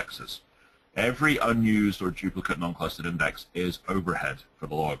non-clustered indexes. Every unused or duplicate non-clustered index is overhead for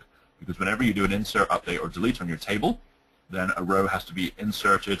the log, because whenever you do an insert, update, or delete on your table, then a row has to be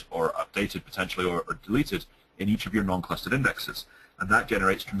inserted or updated potentially or deleted in each of your non-clustered indexes. And that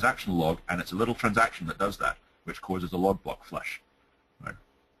generates transaction log, and it's a little transaction that does that, which causes a log block flush. Right?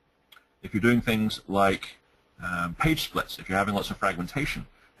 If you're doing things like page splits, if you're having lots of fragmentation,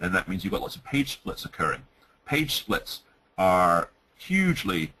 then that means you've got lots of page splits occurring. Page splits are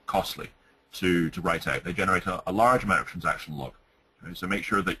hugely costly to write out. They generate a large amount of transaction log. Okay? So make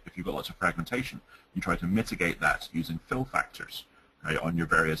sure that if you've got lots of fragmentation, you try to mitigate that using fill factors. right, on your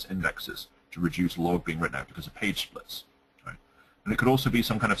various indexes to reduce log being written out because of page splits. Right? And it could also be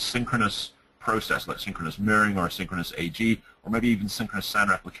some kind of synchronous process like synchronous mirroring or synchronous AG or maybe even synchronous SAN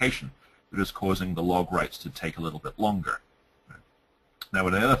replication that is causing the log writes to take a little bit longer. Right? Now,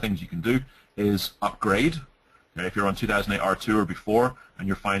 one of the other things you can do is upgrade. Okay, if you're on 2008 R2 or before and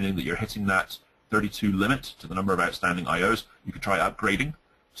you're finding that you're hitting that 32 limit to the number of outstanding IOs, you could try upgrading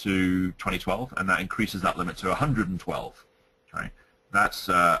to 2012, and that increases that limit to 112. Okay? That's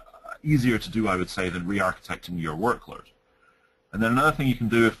easier to do, I would say, than re-architecting your workload. And then another thing you can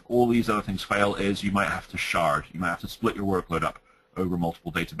do if all these other things fail is you might have to shard. You might have to split your workload up over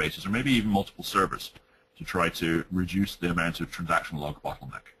multiple databases or maybe even multiple servers to try to reduce the amount of transaction log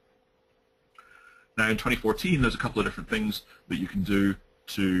bottleneck. Now in 2014, there's a couple of different things that you can do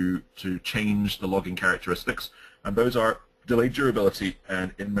to change the logging characteristics, and those are delayed durability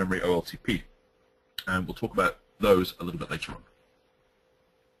and in-memory OLTP. And we'll talk about those a little bit later on.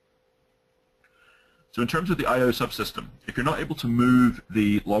 So in terms of the I/O subsystem, if you're not able to move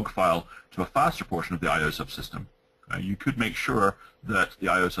the log file to a faster portion of the I/O subsystem, you could make sure that the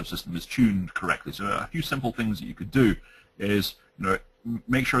I/O subsystem is tuned correctly. So a few simple things that you could do is,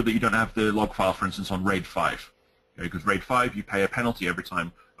 make sure that you don't have the log file, for instance, on RAID 5. Okay, because RAID 5, you pay a penalty every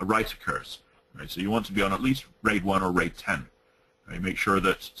time a write occurs. Right? So you want to be on at least RAID 1 or RAID 10. Okay, make sure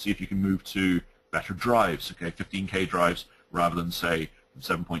that, see if you can move to better drives, okay, 15K drives rather than, say,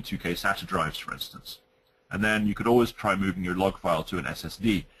 7.2K SATA drives, for instance. And then you could always try moving your log file to an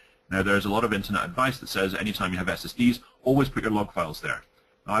SSD. Now, there's a lot of internet advice that says anytime you have SSDs, always put your log files there.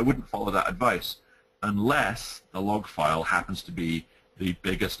 Now, I wouldn't follow that advice unless the log file happens to be the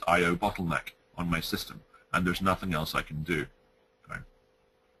biggest I/O bottleneck on my system, and there's nothing else I can do. Okay.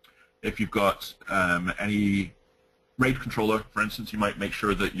 If you've got any RAID controller, for instance, you might make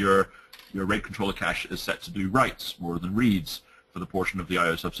sure that your RAID controller cache is set to do writes more than reads for the portion of the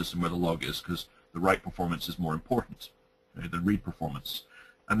I/O subsystem where the log is, because the write performance is more important than read performance.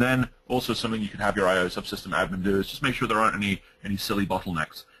 And then also something you can have your I/O subsystem admin do is just make sure there aren't any silly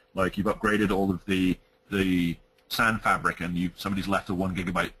bottlenecks, like you've upgraded all of the SAN fabric and somebody's left a 1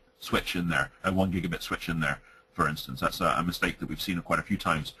 gigabit switch in there, a 1 gigabit switch in there, for instance. That's a mistake that we've seen quite a few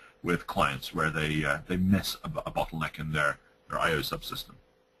times with clients where they miss a bottleneck in their I/O subsystem.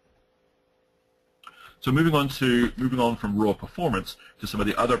 So moving on from raw performance to some of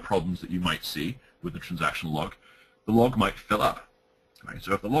the other problems that you might see with the transaction log, the log might fill up. Right?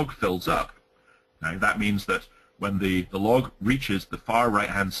 So if the log fills up, right, that means that when the log reaches the far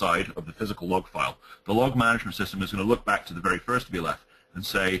right-hand side of the physical log file, the log management system is going to look back to the very first VLF and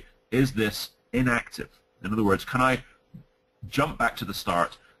say, is this inactive? In other words, can I jump back to the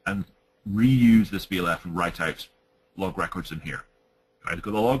start and reuse this VLF and write out log records in here? Right?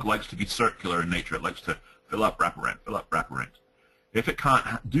 Because the log likes to be circular in nature. It likes to fill up, wrap around, fill up, wrap around. If it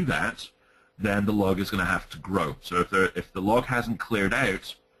can't do that, then the log is going to have to grow. So if the log hasn't cleared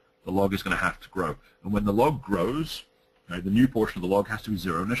out, the log is going to have to grow. And when the log grows, right, the new portion of the log has to be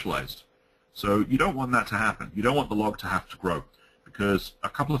zero initialized. So you don't want that to happen. You don't want the log to have to grow, because a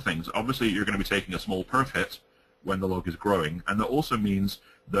couple of things. Obviously, you're going to be taking a small perf hit when the log is growing, and that also means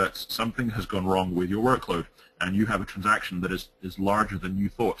that something has gone wrong with your workload, and you have a transaction that is larger than you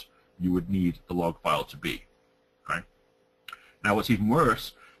thought you would need the log file to be. Okay? Now, what's even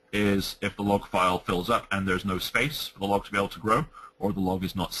worse is if the log file fills up and there's no space for the log to be able to grow, or the log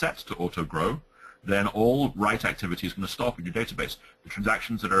is not set to auto-grow, then all write activity is going to stop in your database. The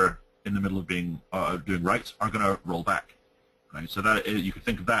transactions that are in the middle of doing writes are going to roll back. Right? So that you can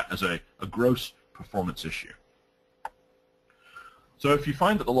think of that as a gross performance issue. So if you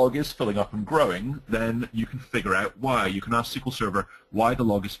find that the log is filling up and growing, then you can figure out why. You can ask SQL Server why the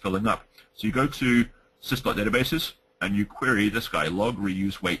log is filling up. So you go to sys.databases and you query this guy, log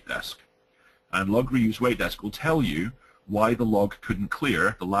reuse wait desk. And log reuse wait desk will tell you why the log couldn't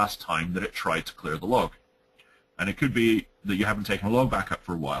clear the last time that it tried to clear the log. And it could be that you haven't taken a log backup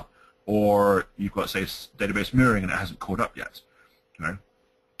for a while, or you've got, say, database mirroring and it hasn't caught up yet. Okay?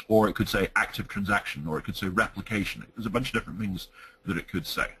 Or it could say active transaction, or it could say replication. There's a bunch of different things that it could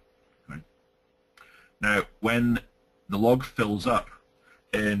say. Okay? Now, when the log fills up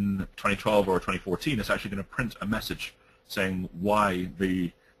in 2012 or 2014, it's actually going to print a message saying why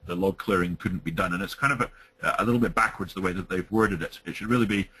the log clearing couldn't be done. And it's kind of a little bit backwards the way that they've worded it. It should really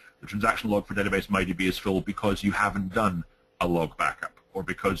be the transaction log for database MyDB is full because you haven't done a log backup, or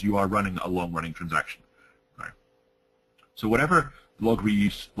because you are running a long-running transaction. Right? So whatever log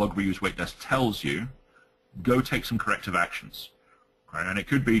reuse wait desk tells you, go take some corrective actions. Right? And it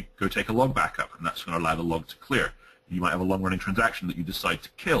could be go take a log backup, and that's going to allow the log to clear. You might have a long-running transaction that you decide to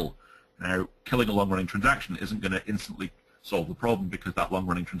kill. Now, killing a long-running transaction isn't going to instantly solve the problem because that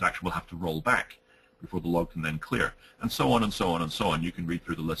long-running transaction will have to roll back before the log can then clear, and so on and so on and so on. You can read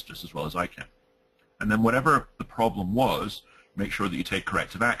through the list just as well as I can. And then whatever the problem was, make sure that you take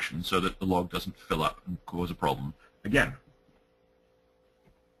corrective action so that the log doesn't fill up and cause a problem again.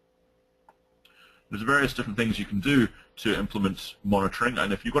 There's various different things you can do to implement monitoring,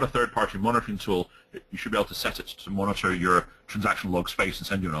 and if you've got a third-party monitoring tool, you should be able to set it to monitor your transaction log space and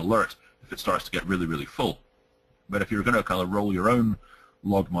send you an alert if it starts to get really, really full. But if you're going to kind of roll your own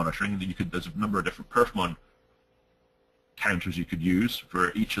log monitoring, there's a number of different perfmon counters you could use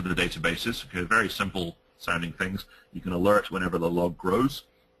for each of the databases. Okay, very simple sounding things. You can alert whenever the log grows.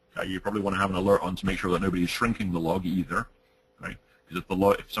 You probably want to have an alert on to make sure that nobody is shrinking the log either, right? Because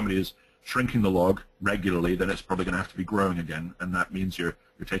if somebody is shrinking the log regularly, then it's probably going to have to be growing again, and that means you're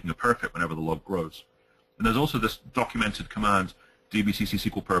taking a perfit whenever the log grows. And there's also this documented command, dbcc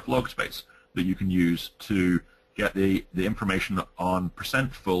SQL perf log space, that you can use to get the information on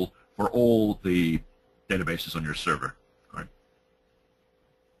percent full for all the databases on your server. Right?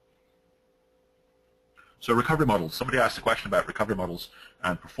 So recovery models. Somebody asked a question about recovery models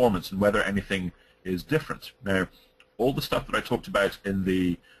and performance and whether anything is different. Now, all the stuff that I talked about in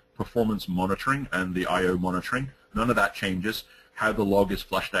the performance monitoring and the I/O monitoring, none of that changes. How the log is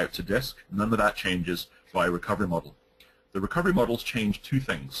flushed out to disk, none of that changes by a recovery model. The recovery models change two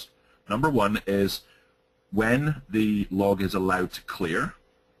things. Number one is when the log is allowed to clear,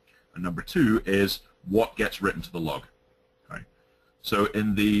 and number two is what gets written to the log. Right? So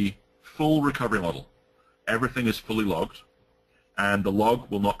in the full recovery model, everything is fully logged, and the log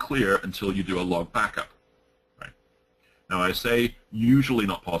will not clear until you do a log backup. Right? Now I say usually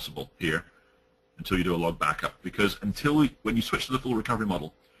not possible here until you do a log backup, because when you switch to the full recovery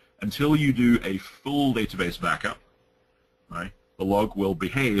model, until you do a full database backup, right, the log will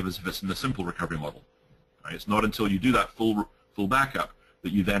behave as if it's in the simple recovery model. Right? It's not until you do that full backup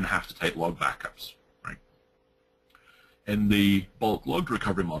that you then have to take log backups. Right? In the bulk logged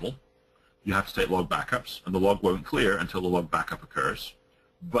recovery model, you have to take log backups, and the log won't clear until the log backup occurs.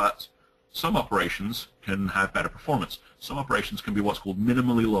 But some operations can have better performance. Some operations can be what's called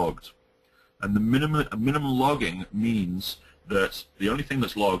minimally logged. And the minimum logging means that the only thing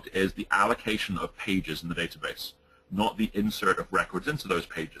that's logged is the allocation of pages in the database, not the insert of records into those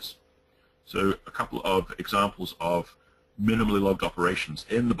pages. So a couple of examples of minimally logged operations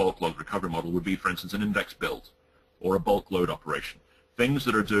in the bulk logged recovery model would be, for instance, an index build or a bulk load operation. Things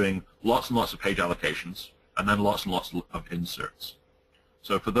that are doing lots and lots of page allocations and then lots and lots of inserts.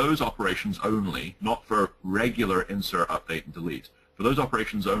 So for those operations only, not for regular insert, update, and delete, for those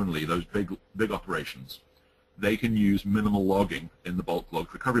operations only, those big operations, they can use minimal logging in the bulk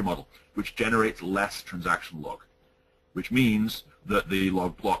logged recovery model, which generates less transaction log, which means that the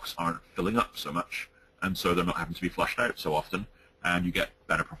log blocks aren't filling up so much, and so they're not having to be flushed out so often, and you get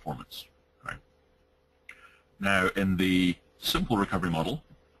better performance. Right? Now, in the simple recovery model,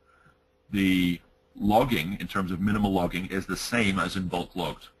 the logging, in terms of minimal logging, is the same as in bulk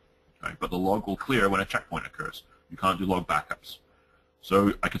logged, right? But the log will clear when a checkpoint occurs. You can't do log backups.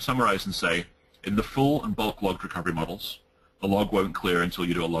 So I could summarize and say, in the full and bulk logged recovery models, the log won't clear until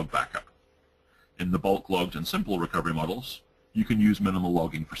you do a log backup. In the bulk logged and simple recovery models, you can use minimal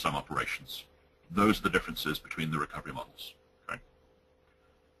logging for some operations. Those are the differences between the recovery models. Okay?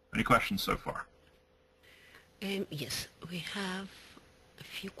 Any questions so far? Yes, we have a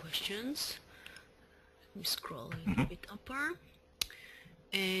few questions. Let me scroll a bit upper.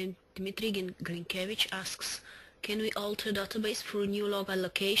 And Dmitry Grinkevich asks, can we alter database for new log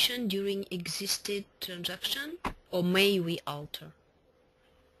allocation during existing transaction, or may we alter?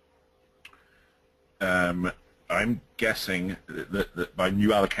 I'm guessing that by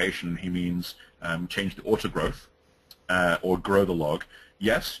new allocation he means change the auto growth or grow the log.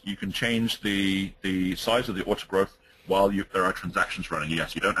 Yes, you can change the size of the auto growth while there are transactions running.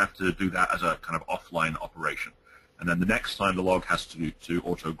 Yes, you don't have to do that as a kind of offline operation. And then the next time the log has to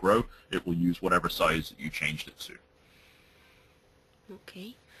auto grow, it will use whatever size that you changed it to.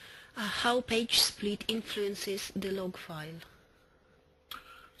 Okay. How page split influences the log file?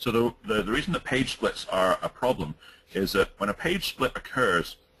 So the reason that page splits are a problem is that when a page split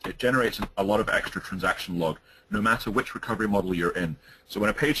occurs, it generates a lot of extra transaction log, no matter which recovery model you're in. So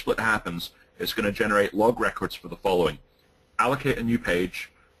when a page split happens, it's going to generate log records for the following. Allocate a new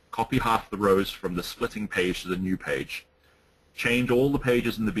page, copy half the rows from the splitting page to the new page, change all the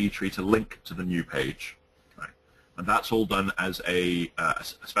pages in the B tree to link to the new page. Right? And that's all done as a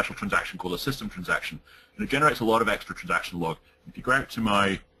special transaction called a system transaction. And it generates a lot of extra transaction log. If you go out to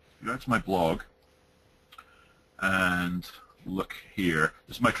my blog and look here,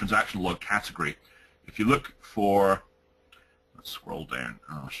 this is my transaction log category. If you look for Let's scroll down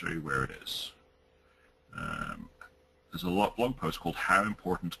and I'll show you where it is. There's a blog post called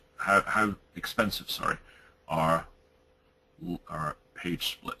how expensive, sorry, are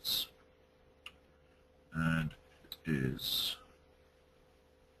page splits, and it is.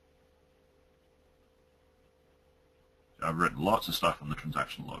 I've written lots of stuff on the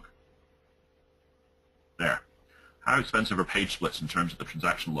transaction log. There. How expensive are page splits in terms of the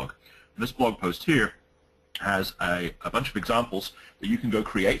transaction log? And this blog post here has a bunch of examples that you can go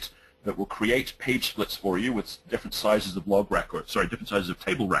create that will create page splits for you with different sizes of different sizes of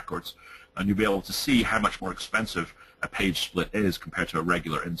table records, and you'll be able to see how much more expensive a page split is compared to a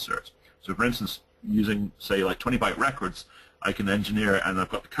regular insert. So for instance, using say like 20-byte records, I can engineer, and I've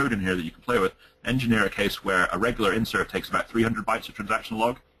got the code in here that you can play with, engineer a case where a regular insert takes about 300 bytes of transaction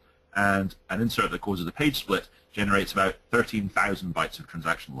log, and an insert that causes a page split generates about 13,000 bytes of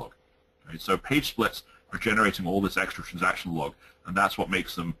transaction log. Right? So page splits are generating all this extra transaction log, and that's what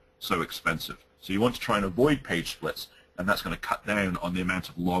makes them so expensive. So you want to try and avoid page splits, and that's going to cut down on the amount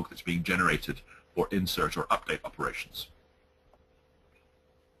of log that's being generated for insert or update operations.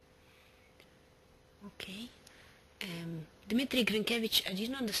 Okay. Dmitry Grinkevich, I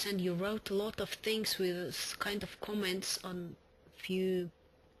didn't understand. You wrote a lot of things with kind of comments on few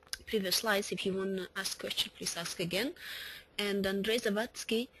previous slides. If you want to ask a question, please ask again. And Andrei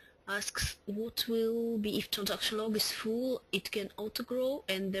Zavatsky asks, what will be if transaction log is full, it can auto-grow,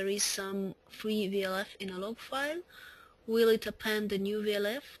 and there is some free VLF in a log file? Will it append a new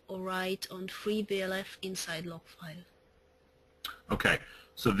VLF or write on free VLF inside log file? Okay,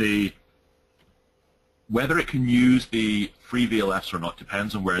 so whether it can use the free VLFs or not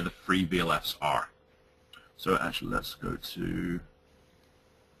depends on where the free VLFs are. So actually, let's go to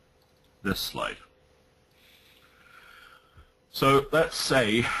this slide. So let's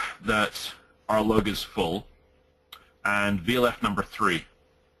say that our log is full and VLF number 3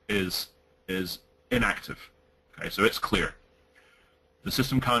 is inactive. Okay, so it's clear. The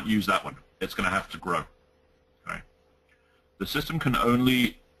system can't use that one. It's going to have to grow. Okay. The system can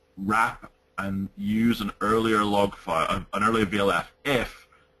only wrap and use an earlier log file, an earlier VLF, if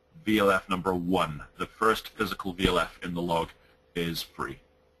VLF number 1, the first physical VLF in the log, is free.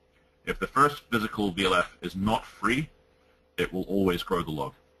 If the first physical VLF is not free, it will always grow the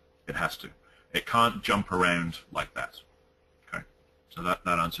log. It has to. It can't jump around like that. Okay, so that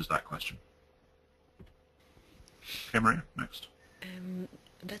answers that question. Okay, Maria, next.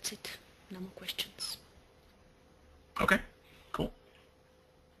 That's it. No more questions. Okay, cool.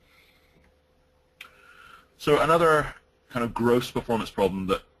 So another kind of gross performance problem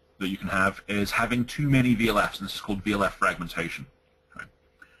that you can have is having too many VLFs, and this is called VLF fragmentation. Okay.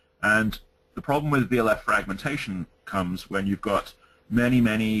 And the problem with VLF fragmentation comes when you've got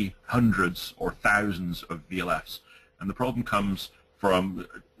many hundreds or thousands of VLFs. And the problem comes from,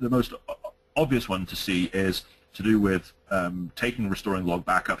 the most obvious one to see is to do with taking and restoring log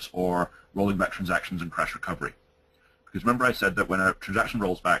backups or rolling back transactions and crash recovery. Because remember I said that when a transaction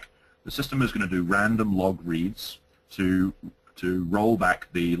rolls back, the system is going to do random log reads to roll back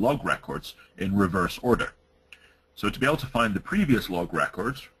the log records in reverse order. So to be able to find the previous log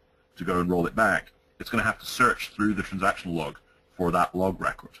records to go and roll it back, it's going to have to search through the transaction log for that log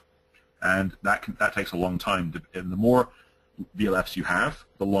record. And that takes a long time. And the more VLFs you have,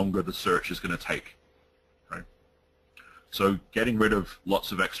 the longer the search is going to take. Right? So getting rid of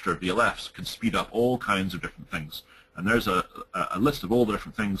lots of extra VLFs can speed up all kinds of different things. And there's a list of all the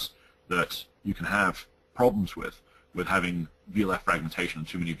different things that you can have problems with having VLF fragmentation and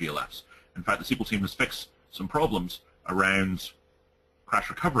too many VLFs. In fact, the SQL team has fixed some problems around crash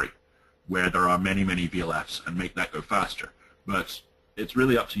recovery, where there are many VLFs, and make that go faster. But it's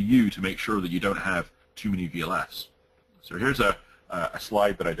really up to you to make sure that you don't have too many VLFs. So here's a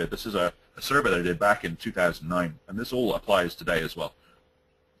slide that I did. This is a survey that I did back in 2009, and this all applies today as well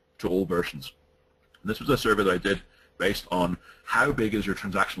to all versions. And this was a survey that I did based on how big is your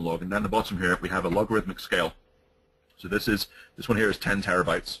transaction log, and down the bottom here we have a logarithmic scale. So this one here is 10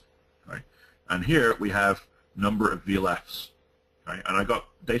 terabytes, right? And here we have number of VLFs, right? And I got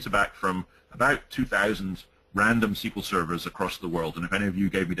data back from about 2,000 random SQL servers across the world, and if any of you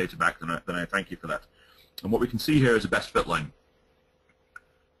gave me data back, then I thank you for that. And what we can see here is a best fit line,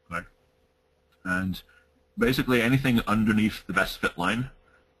 right? And basically anything underneath the best fit line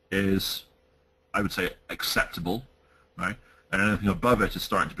is, I would say, acceptable, right? And anything above it is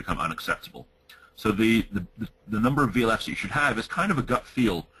starting to become unacceptable. So the number of VLFs that you should have is kind of a gut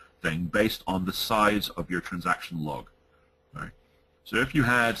feel thing based on the size of your transaction log, right? So if you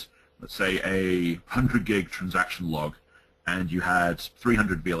had, let's say, a 100 gig transaction log and you had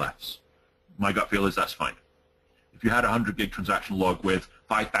 300 VLFs, my gut feel is that's fine. If If you had a 100 gig transaction log with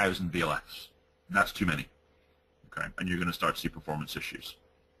 5,000 VLFs, that's too many. Okay, and you're going to start to see performance issues.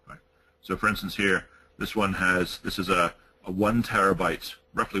 Okay. So for instance here, this is a 1 terabyte,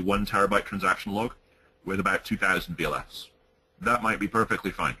 roughly 1 terabyte transaction log with about 2,000 VLFs. That might be perfectly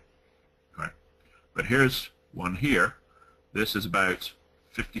fine. Okay. But here's one here. This is about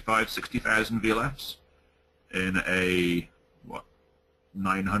 60,000 VLFs in a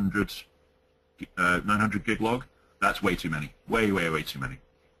 900 gig log. That's way too many. Way too many.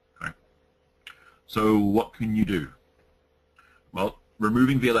 Okay. So what can you do? Well,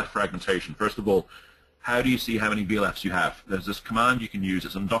 removing VLF fragmentation. First of all, how do you see how many VLFs you have? There's this command you can use.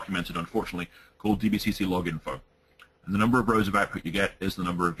 It's undocumented, unfortunately, called dbcc loginfo. And the number of rows of output you get is the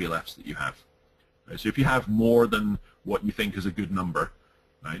number of VLFs that you have. Okay, so if you have more than what you think is a good number,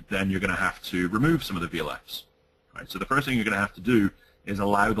 right, then you're going to have to remove some of the VLFs. Right, so the first thing you're going to have to do is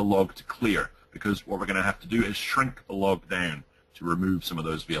allow the log to clear, because what we're going to have to do is shrink the log down to remove some of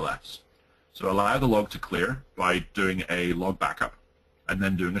those VLFs. So allow the log to clear by doing a log backup and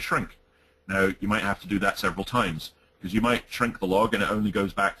then doing a shrink. Now, you might have to do that several times, because you might shrink the log and it only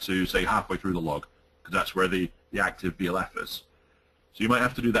goes back to, say, halfway through the log, because that's where the active VLF is. So you might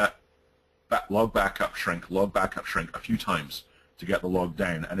have to do that log backup, shrink a few times to get the log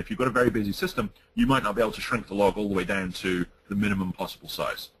down. And if you've got a very busy system, you might not be able to shrink the log all the way down to the minimum possible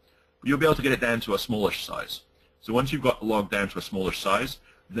size. But you'll be able to get it down to a smallish size. So once you've got the log down to a smallish size,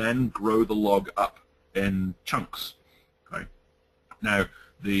 then grow the log up in chunks. Okay? Now,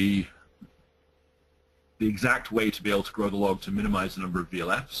 the exact way to be able to grow the log to minimize the number of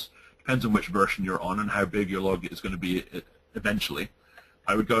VLFs depends on which version you're on and how big your log is going to be eventually.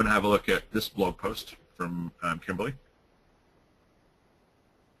 I would go and have a look at this blog post from Kimberly.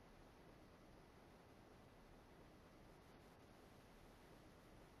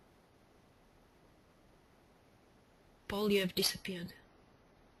 Paul, you have disappeared.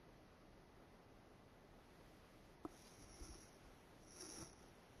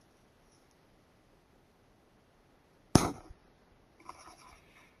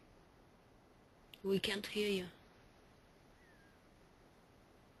 We can't hear you.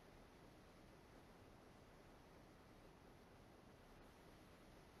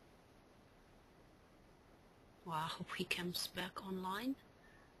 Well, I hope he comes back online.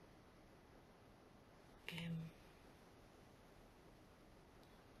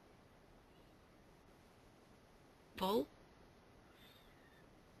 Paul?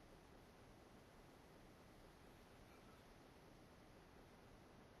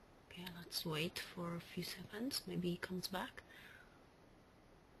 Okay, let's wait for a few seconds. Maybe he comes back.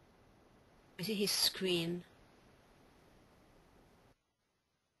 I see his screen.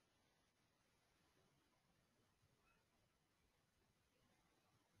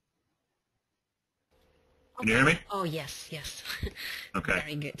 Can you hear me? Oh, yes, yes. Okay.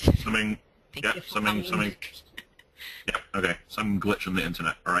 Very good. Something. Thank you for something. Yeah. Okay. Some glitch on the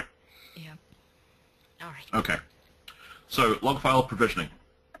internet. All right. Yeah. All right. Okay. So log file provisioning.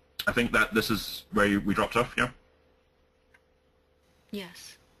 I think that this is where we dropped off. Yeah.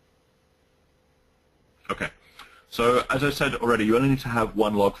 Yes. Okay. So as I said already, you only need to have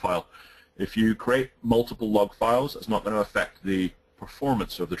one log file. If you create multiple log files, it's not going to affect the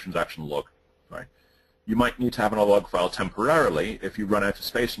performance of the transaction log. Right. You might need to have another log file temporarily if you run out of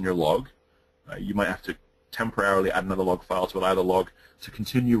space in your log. You might have to temporarily add another log file to allow the log to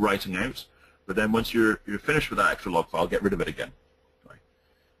continue writing out. But then once you're finished with that extra log file, get rid of it again. Right.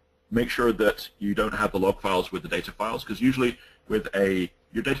 Make sure that you don't have the log files with the data files, because usually with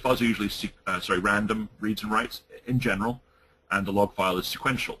your data files are usually random reads and writes in general, and the log file is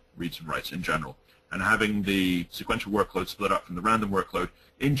sequential reads and writes in general. And having the sequential workload split up from the random workload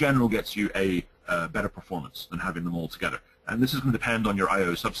in general gets you a better performance than having them all together. And this is going to depend on your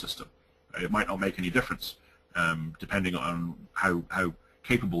I/O subsystem. It might not make any difference depending on how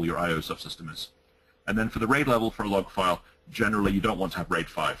capable your I/O subsystem is. And then for the RAID level for a log file, generally you don't want to have RAID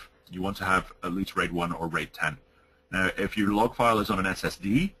 5. You want to have at least RAID 1 or RAID 10. Now, if your log file is on an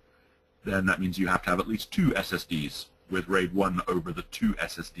SSD, then that means you have to have at least 2 SSDs with RAID 1 over the 2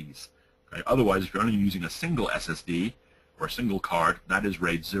 SSDs. Okay? Otherwise, if you're only using a single SSD or a single card, that is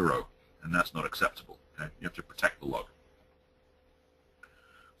RAID 0, and that's not acceptable. Okay? You have to protect the log.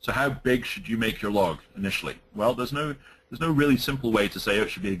 So how big should you make your log initially? Well, there's no really simple way to say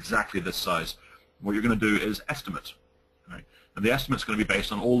it should be exactly this size. What you're going to do is estimate. Right? And the estimate's going to be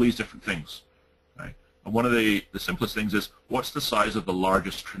based on all these different things. Right? And one of the simplest things is, what's the size of the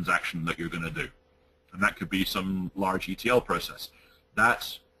largest transaction that you're going to do? And that could be some large ETL process.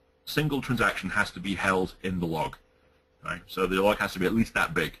 That single transaction has to be held in the log. Right? So the log has to be at least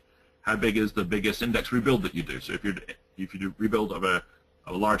that big. how big is the biggest index rebuild that you do? So if you do rebuild of a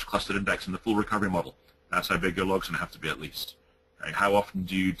large clustered index in the full recovery model, that's how big your log's going to have to be at least. Okay? How often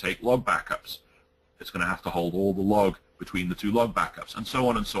do you take log backups? It's going to have to hold all the log between the two log backups, and so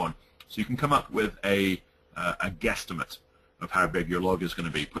on and so on. So you can come up with a guesstimate of how big your log is going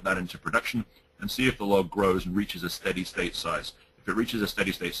to be, put that into production, and see if the log grows and reaches a steady state size. If it reaches a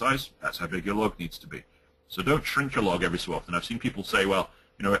steady state size, that's how big your log needs to be. So don't shrink your log every so often. I've seen people say, well,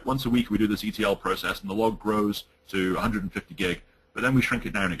 you know, once a week we do this ETL process and the log grows to 150 gig, but then we shrink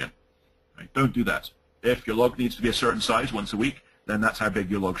it down again. Right? Don't do that. If your log needs to be a certain size once a week, then that's how big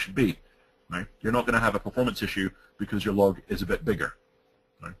your log should be. Right? You're not going to have a performance issue because your log is a bit bigger.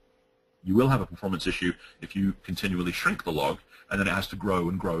 Right? You will have a performance issue if you continually shrink the log and then it has to grow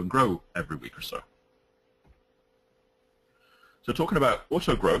and grow and grow every week or so. So talking about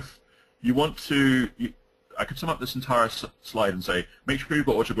auto growth, you want to, I could sum up this entire slide and say, make sure you've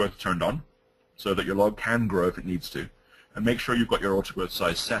got auto growth turned on so that your log can grow if it needs to, and make sure you've got your auto growth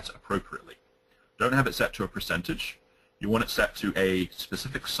size set appropriately. Don't have it set to a percentage. You want it set to a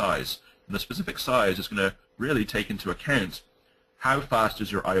specific size. And the specific size is going to really take into account how fast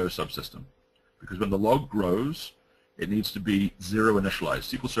is your I/O subsystem. Because when the log grows, it needs to be zero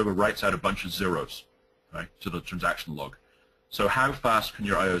initialized. SQL Server writes out a bunch of zeros, right, to the transaction log. So how fast can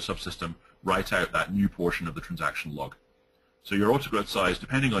your I/O subsystem write out that new portion of the transaction log? So your autogrowth size,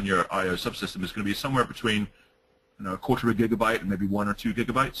 depending on your I/O subsystem, is going to be somewhere between, you know, a quarter of a gigabyte and maybe 1 or 2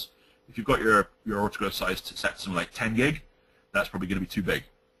 gigabytes. If you've got your autogrowth size set to something like 10 gig, that's probably going to be too big.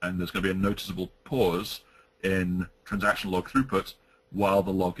 And there's going to be a noticeable pause in transaction log throughput while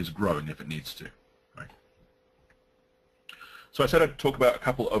the log is growing if it needs to. Right? So I said I'd talk about a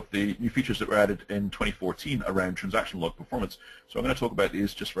couple of the new features that were added in 2014 around transaction log performance. So I'm going to talk about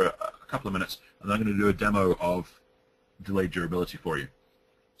these just for a couple of minutes, and then I'm going to do a demo of delayed durability for you.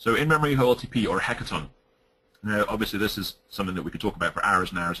 So in-memory OLTP, or hackathon. Now, obviously, this is something that we could talk about for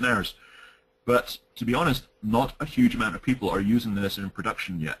hours and hours and hours. But to be honest, not a huge amount of people are using this in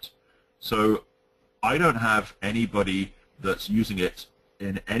production yet. So I don't have anybody that's using it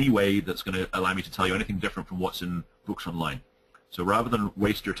in any way that's going to allow me to tell you anything different from what's in books online. So rather than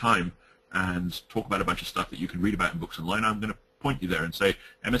waste your time and talk about a bunch of stuff that you can read about in books online, I'm going to point you there and say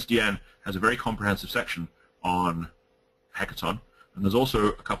MSDN has a very comprehensive section on hackathon, and there's also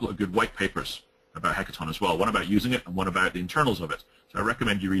a couple of good white papers about hackathon as well, one about using it and one about the internals of it. So I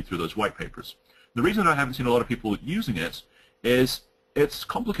recommend you read through those white papers. The reason I haven't seen a lot of people using it is it's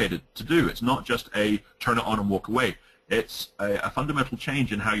complicated to do. It's not just a turn it on and walk away. It's a fundamental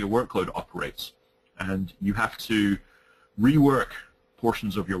change in how your workload operates, and you have to rework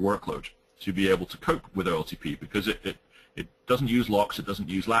portions of your workload to be able to cope with OLTP, because it doesn't use locks, it doesn't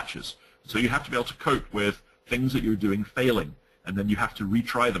use latches. So you have to be able to cope with things that you're doing failing, and then you have to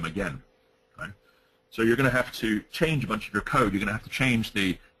retry them again. Right? So you're going to have to change a bunch of your code. You're going to have to change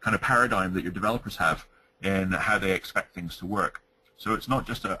the kind of paradigm that your developers have in how they expect things to work. So it's not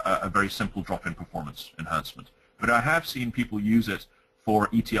just a very simple drop-in performance enhancement. But I have seen people use it for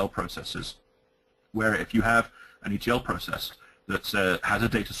ETL processes, where if you have an ETL process that has a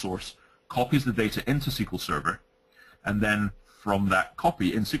data source, copies the data into SQL Server, and then from that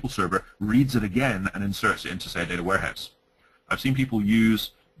copy in SQL Server reads it again and inserts it into, say, a data warehouse. I've seen people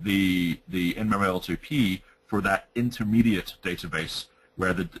use the in-memory OLTP for that intermediate database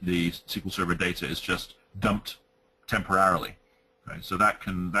where the SQL Server data is just dumped temporarily. Right? So that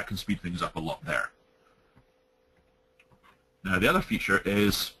can speed things up a lot there. Now the other feature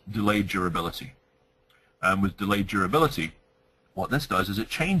is delayed durability. With delayed durability, what this does is it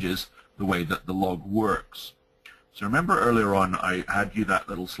changes the way that the log works. So remember earlier on I had you that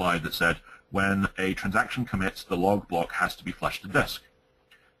little slide that said when a transaction commits, the log block has to be flushed to disk.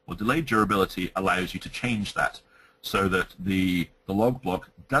 Well, delayed durability allows you to change that so that the log block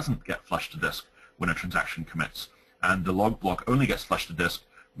doesn't get flushed to disk when a transaction commits, and the log block only gets flushed to disk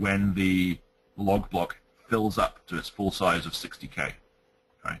when the log block fills up to its full size of 60K.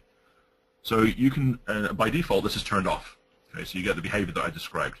 Okay? So you can, by default, this is turned off. Okay? So you get the behavior that I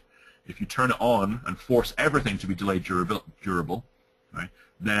described. If you turn it on and force everything to be delayed durable, right,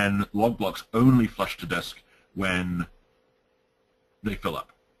 then log blocks only flush to disk when they fill up.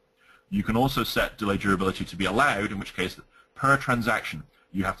 You can also set delayed durability to be allowed, in which case per transaction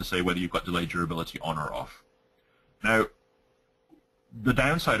you have to say whether you've got delayed durability on or off. Now, the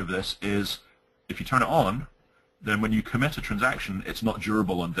downside of this is if you turn it on, then when you commit a transaction, it's not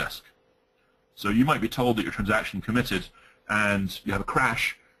durable on disk. So you might be told that your transaction committed and you have a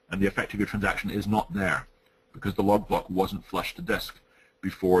crash and the effect of your transaction is not there because the log block wasn't flushed to disk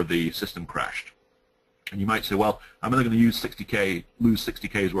before the system crashed. And you might say, well, I'm only going to use 60K, lose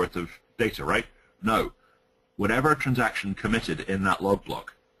 60K's worth of data, right? No. Whatever transaction committed in that log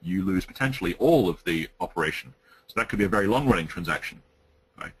block, you lose potentially all of the operation. So that could be a very long-running transaction.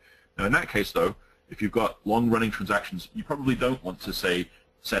 Right? Now, in that case, though, if you've got long-running transactions, you probably don't want to say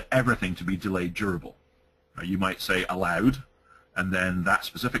set everything to be delayed durable. You might say allowed, and then that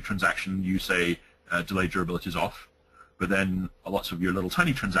specific transaction you say delayed durability is off. But then lots of your little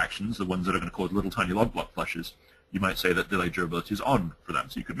tiny transactions, the ones that are going to cause little tiny log block flushes, you might say that delayed durability is on for them.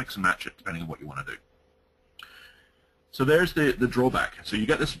 So you could mix and match it depending on what you want to do. So there's the drawback. So you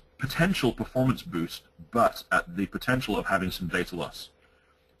get this potential performance boost, but at the potential of having some data loss.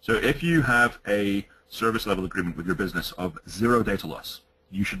 So if you have a service level agreement with your business of 0 data loss,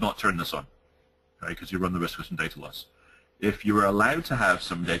 you should not turn this on, right, because you run the risk of some data loss. If you are allowed to have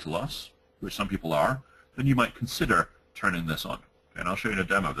some data loss, which some people are, then you might consider turning this on. And I'll show you a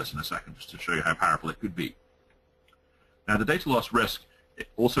demo of this in a second just to show you how powerful it could be. Now the data loss risk, it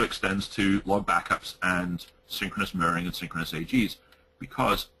also extends to log backups and synchronous mirroring and synchronous AGs,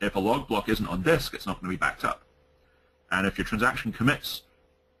 because if a log block isn't on disk, it's not going to be backed up. And if your transaction commits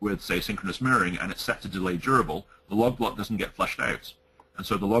with, say, synchronous mirroring and it's set to delay durable, the log block doesn't get flushed out. And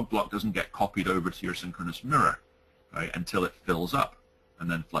so the log block doesn't get copied over to your synchronous mirror, right, until it fills up and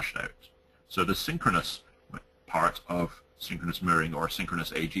then flushed out. So the synchronous part of synchronous mirroring or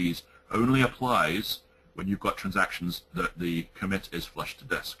synchronous AGs only applies when you've got transactions that the commit is flushed to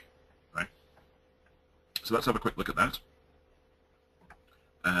disk, right? So let's have a quick look at that,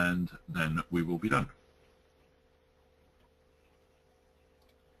 and then we will be done.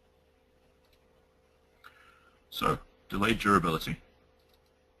 So, delayed durability.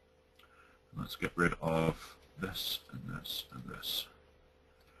 Let's get rid of this and this and this,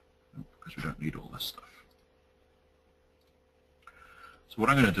 because we don't need all this stuff. So what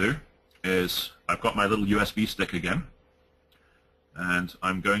I'm going to do is, I've got my little USB stick again, and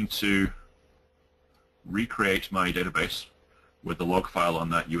I'm going to recreate my database with the log file on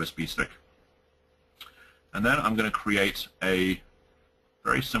that USB stick. And then I'm going to create a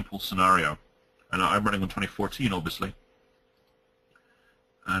very simple scenario. And I'm running on 2014, obviously.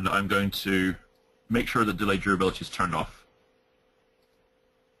 And I'm going to make sure that delayed durability is turned off.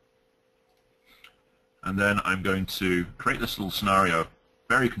 And then I'm going to create this little scenario,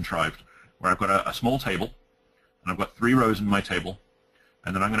 very contrived, where I've got a small table, and I've got 3 rows in my table,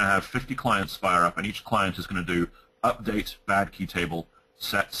 and then I'm going to have 50 clients fire up, and each client is going to do update bad key table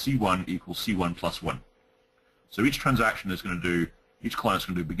set C1 equals C1 plus 1. So each transaction is going to do, each client is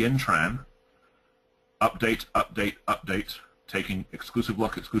going to do begin tran, update, update, update, taking exclusive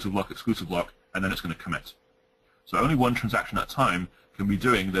lock, exclusive lock, exclusive lock, and then it's going to commit. So only one transaction at a time can be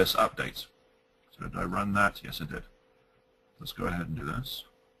doing this update. So did I run that? Yes, I did. Let's go ahead and do this.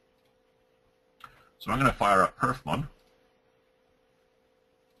 So I'm going to fire up perfmon.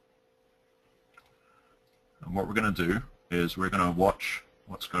 And what we're going to do is we're going to watch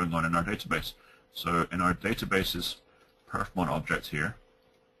what's going on in our database. So in our database's perfmon object here,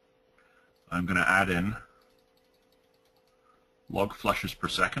 I'm going to add in log flushes per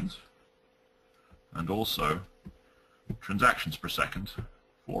second and also transactions per second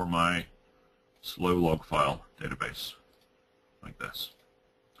for my slow log file database, like this.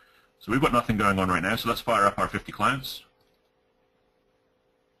 So we've got nothing going on right now, so let's fire up our 50 clients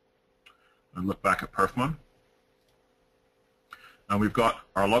and look back at perfmon. And we've got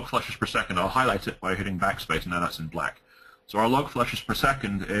our log flushes per second. I'll highlight it by hitting backspace, and now that's in black. So our log flushes per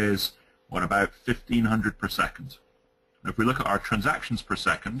second is, what, about 1,500 per second. Now if we look at our transactions per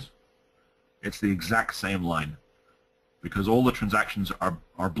second, it's the exact same line, because all the transactions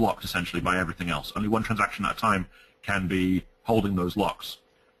are blocked essentially by everything else. Only one transaction at a time can be holding those locks,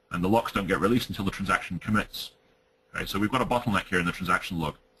 and the locks don't get released until the transaction commits. Okay, so we've got a bottleneck here in the transaction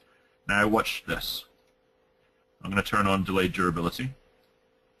log. Now watch this. I'm going to turn on delayed durability.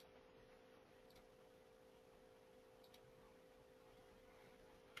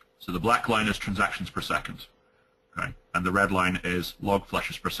 So the black line is transactions per second, okay, and the red line is log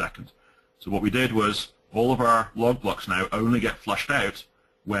flushes per second. So what we did was all of our log blocks now only get flushed out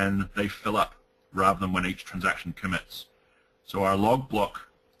when they fill up, rather than when each transaction commits. So our log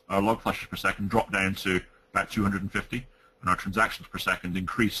flushes per second dropped down to about 250, and our transactions per second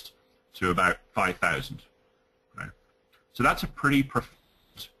increased to about 5,000. Okay? So that's a pretty profound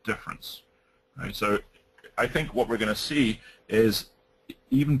difference. Right? So I think what we're going to see is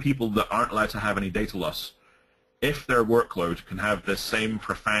even people that aren't allowed to have any data loss, if their workload can have this same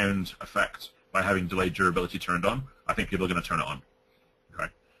profound effect by having delayed durability turned on, I think people are going to turn it on.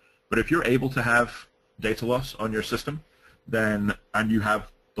 Okay? But if you're able to have data loss on your system, then, and you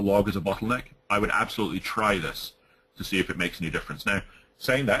have the log as a bottleneck, I would absolutely try this to see if it makes any difference. Now,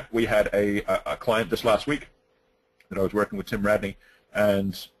 saying that, we had a client this last week that I was working with, Tim Radney,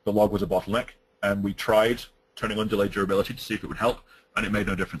 and the log was a bottleneck, and we tried turning on delayed durability to see if it would help, and it made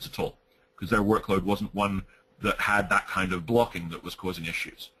no difference at all, because their workload wasn't one that had that kind of blocking that was causing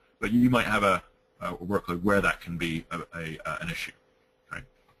issues. But you might have a workload where that can be an issue. Okay?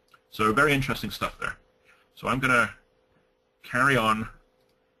 So very interesting stuff there. So I'm going to carry on,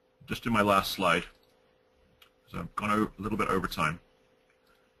 just do my last slide. So I've gone a little bit over time,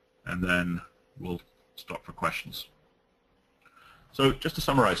 and then we'll stop for questions. So just to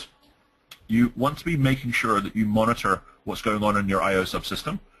summarize, you want to be making sure that you monitor what's going on in your I/O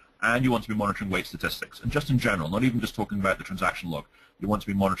subsystem, and you want to be monitoring wait statistics. And just in general, not even just talking about the transaction log, you want to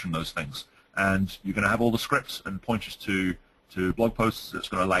be monitoring those things. And you're going to have all the scripts and pointers to blog posts that's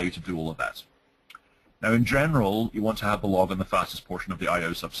going to allow you to do all of that. Now, in general, you want to have the log on the fastest portion of the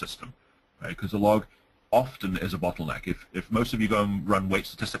I/O subsystem, right? Because the log often is a bottleneck. If most of you go and run wait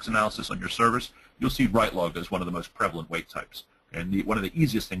statistics analysis on your servers, you'll see write log as one of the most prevalent wait types. And one of the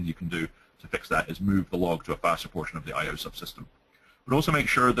easiest things you can do to fix that is move the log to a faster portion of the I/O subsystem. But also make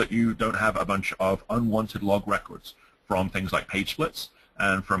sure that you don't have a bunch of unwanted log records from things like page splits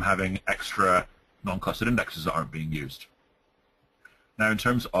and from having extra non-clustered indexes that aren't being used. Now, in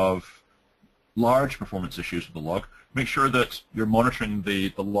terms of large performance issues with the log, make sure that you're monitoring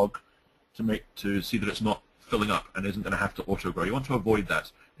the log to see that it's not filling up and isn't going to have to auto-grow. You want to avoid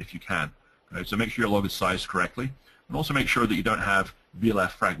that if you can. Right? So make sure your log is sized correctly, and also make sure that you don't have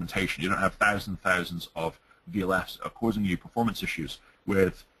VLF fragmentation. You don't have thousands of VLFs causing you performance issues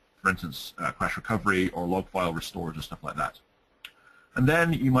with, for instance, crash recovery or log file restores and stuff like that. And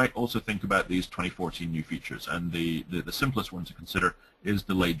then you might also think about these 2014 new features, and the simplest one to consider is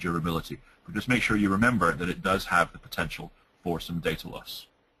delayed durability. But just make sure you remember that it does have the potential for some data loss.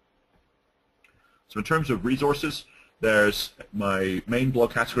 So in terms of resources, there's my main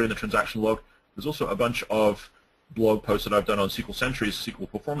blog category in the transaction log. There's also a bunch of blog posts that I've done on SQL Sentry's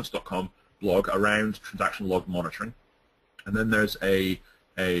SQLperformance.com blog around transaction log monitoring. And then there's a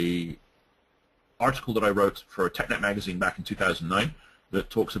article that I wrote for TechNet magazine back in 2009 that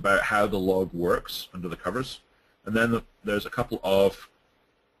talks about how the log works under the covers. And then there's a couple of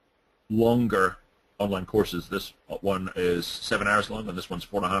longer online courses. This one is 7 hours long, and this one's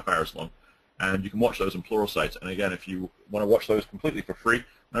 4.5 hours long. And you can watch those on Pluralsight. And again, if you want to watch those completely for free,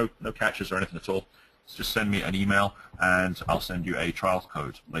 no catches or anything at all, just send me an email, and I'll send you a trial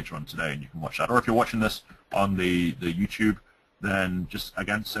code later on today, and you can watch that. Or if you're watching this on the YouTube, then just,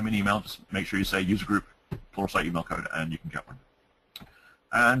 again, send me an email. Just make sure you say user group, Pluralsight email code, and you can get one.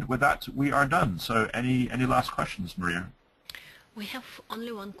 And with that, we are done. So any last questions, Maria? We have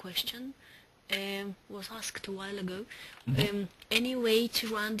only one question. Was asked a while ago. Mm-hmm. Any way to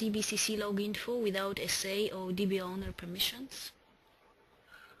run DBCC log info without SA or DB owner permissions?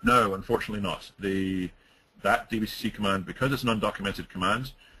 No, unfortunately not. That DBCC command, because it's an undocumented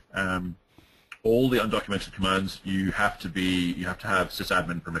command, all the undocumented commands you have to have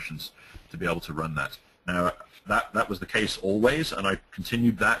sysadmin permissions to be able to run that. Now that was the case always, and I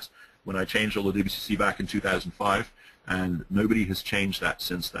continued that when I changed all the DBCC back in 2005, and nobody has changed that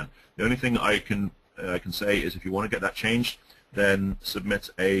since then. The only thing I can say is if you want to get that changed, then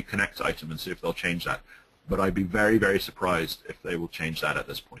submit a connect item and see if they'll change that. But I'd be very, very surprised if they will change that at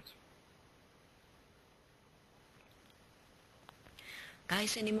this point.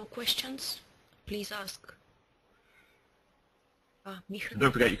 Guys, any more questions? Please ask. Michael. And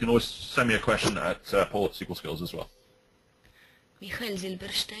don't forget, you can always send me a question at Paul@SQL Skills as well. Michael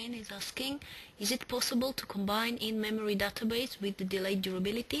Zilberstein is asking, is it possible to combine in-memory database with the delayed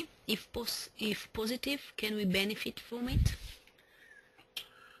durability? If positive, can we benefit from it?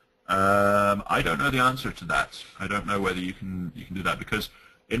 I don't know the answer to that. I don't know whether you can do that, because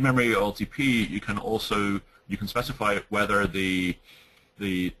in-memory OLTP you can specify whether the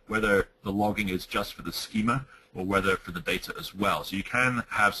logging is just for the schema or whether for the data as well. So you can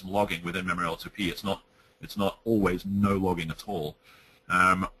have some logging within memory OLTP. It's not always no logging at all.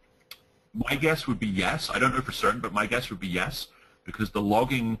 My guess would be yes. I don't know for certain, but my guess would be yes, because the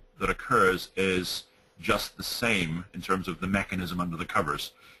logging that occurs is just the same in terms of the mechanism under the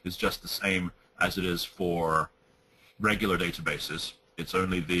covers. Is just the same as it is for regular databases. It's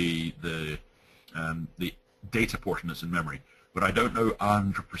only the data portion that's in memory. But I don't know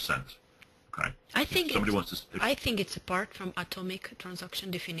 100%. Okay. I think it's apart from atomic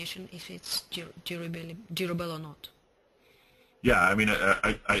transaction definition if it's durable or not. Yeah, I mean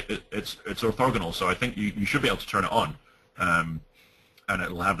it's orthogonal, so I think you should be able to turn it on, and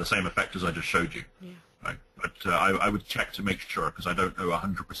it'll have the same effect as I just showed you. Yeah. Right. But I would check to make sure because I don't know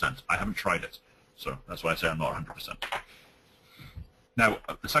 100%. I haven't tried it, so that's why I say I'm not 100%. Now,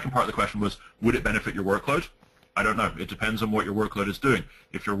 the second part of the question was, would it benefit your workload? I don't know. It depends on what your workload is doing.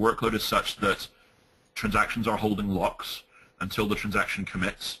 If your workload is such that transactions are holding locks until the transaction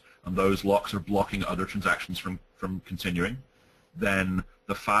commits, and those locks are blocking other transactions from continuing, then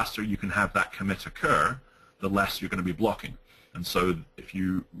the faster you can have that commit occur, the less you're going to be blocking. And so if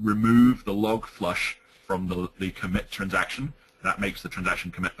you remove the log flush from the commit transaction, that makes the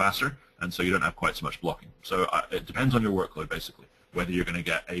transaction commit faster, and so you don't have quite so much blocking. So it depends on your workload, basically, whether you're going to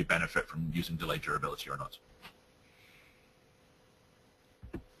get a benefit from using delayed durability or not.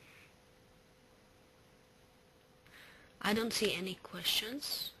 I don't see any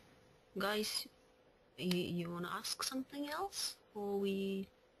questions. Guys, you want to ask something else, or are we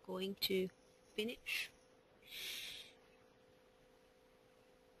going to finish?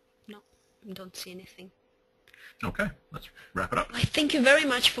 No, I don't see anything. Okay, let's wrap it up. I thank you very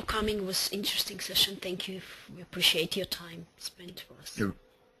much for coming. It was an interesting session. Thank you. We appreciate your time spent for us.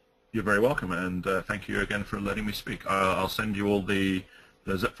 You're very welcome, and thank you again for letting me speak. I'll send you all the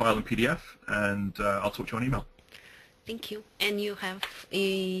zip file and PDF, and I'll talk to you on email. Thank you. And you'll have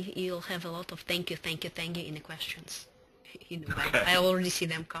a lot of thank you in the questions. You know, Okay. I already see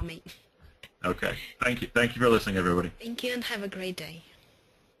them coming. Okay. Thank you. Thank you for listening, everybody. Thank you, and have a great day.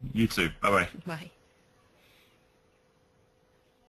 You too. Bye-bye. Bye.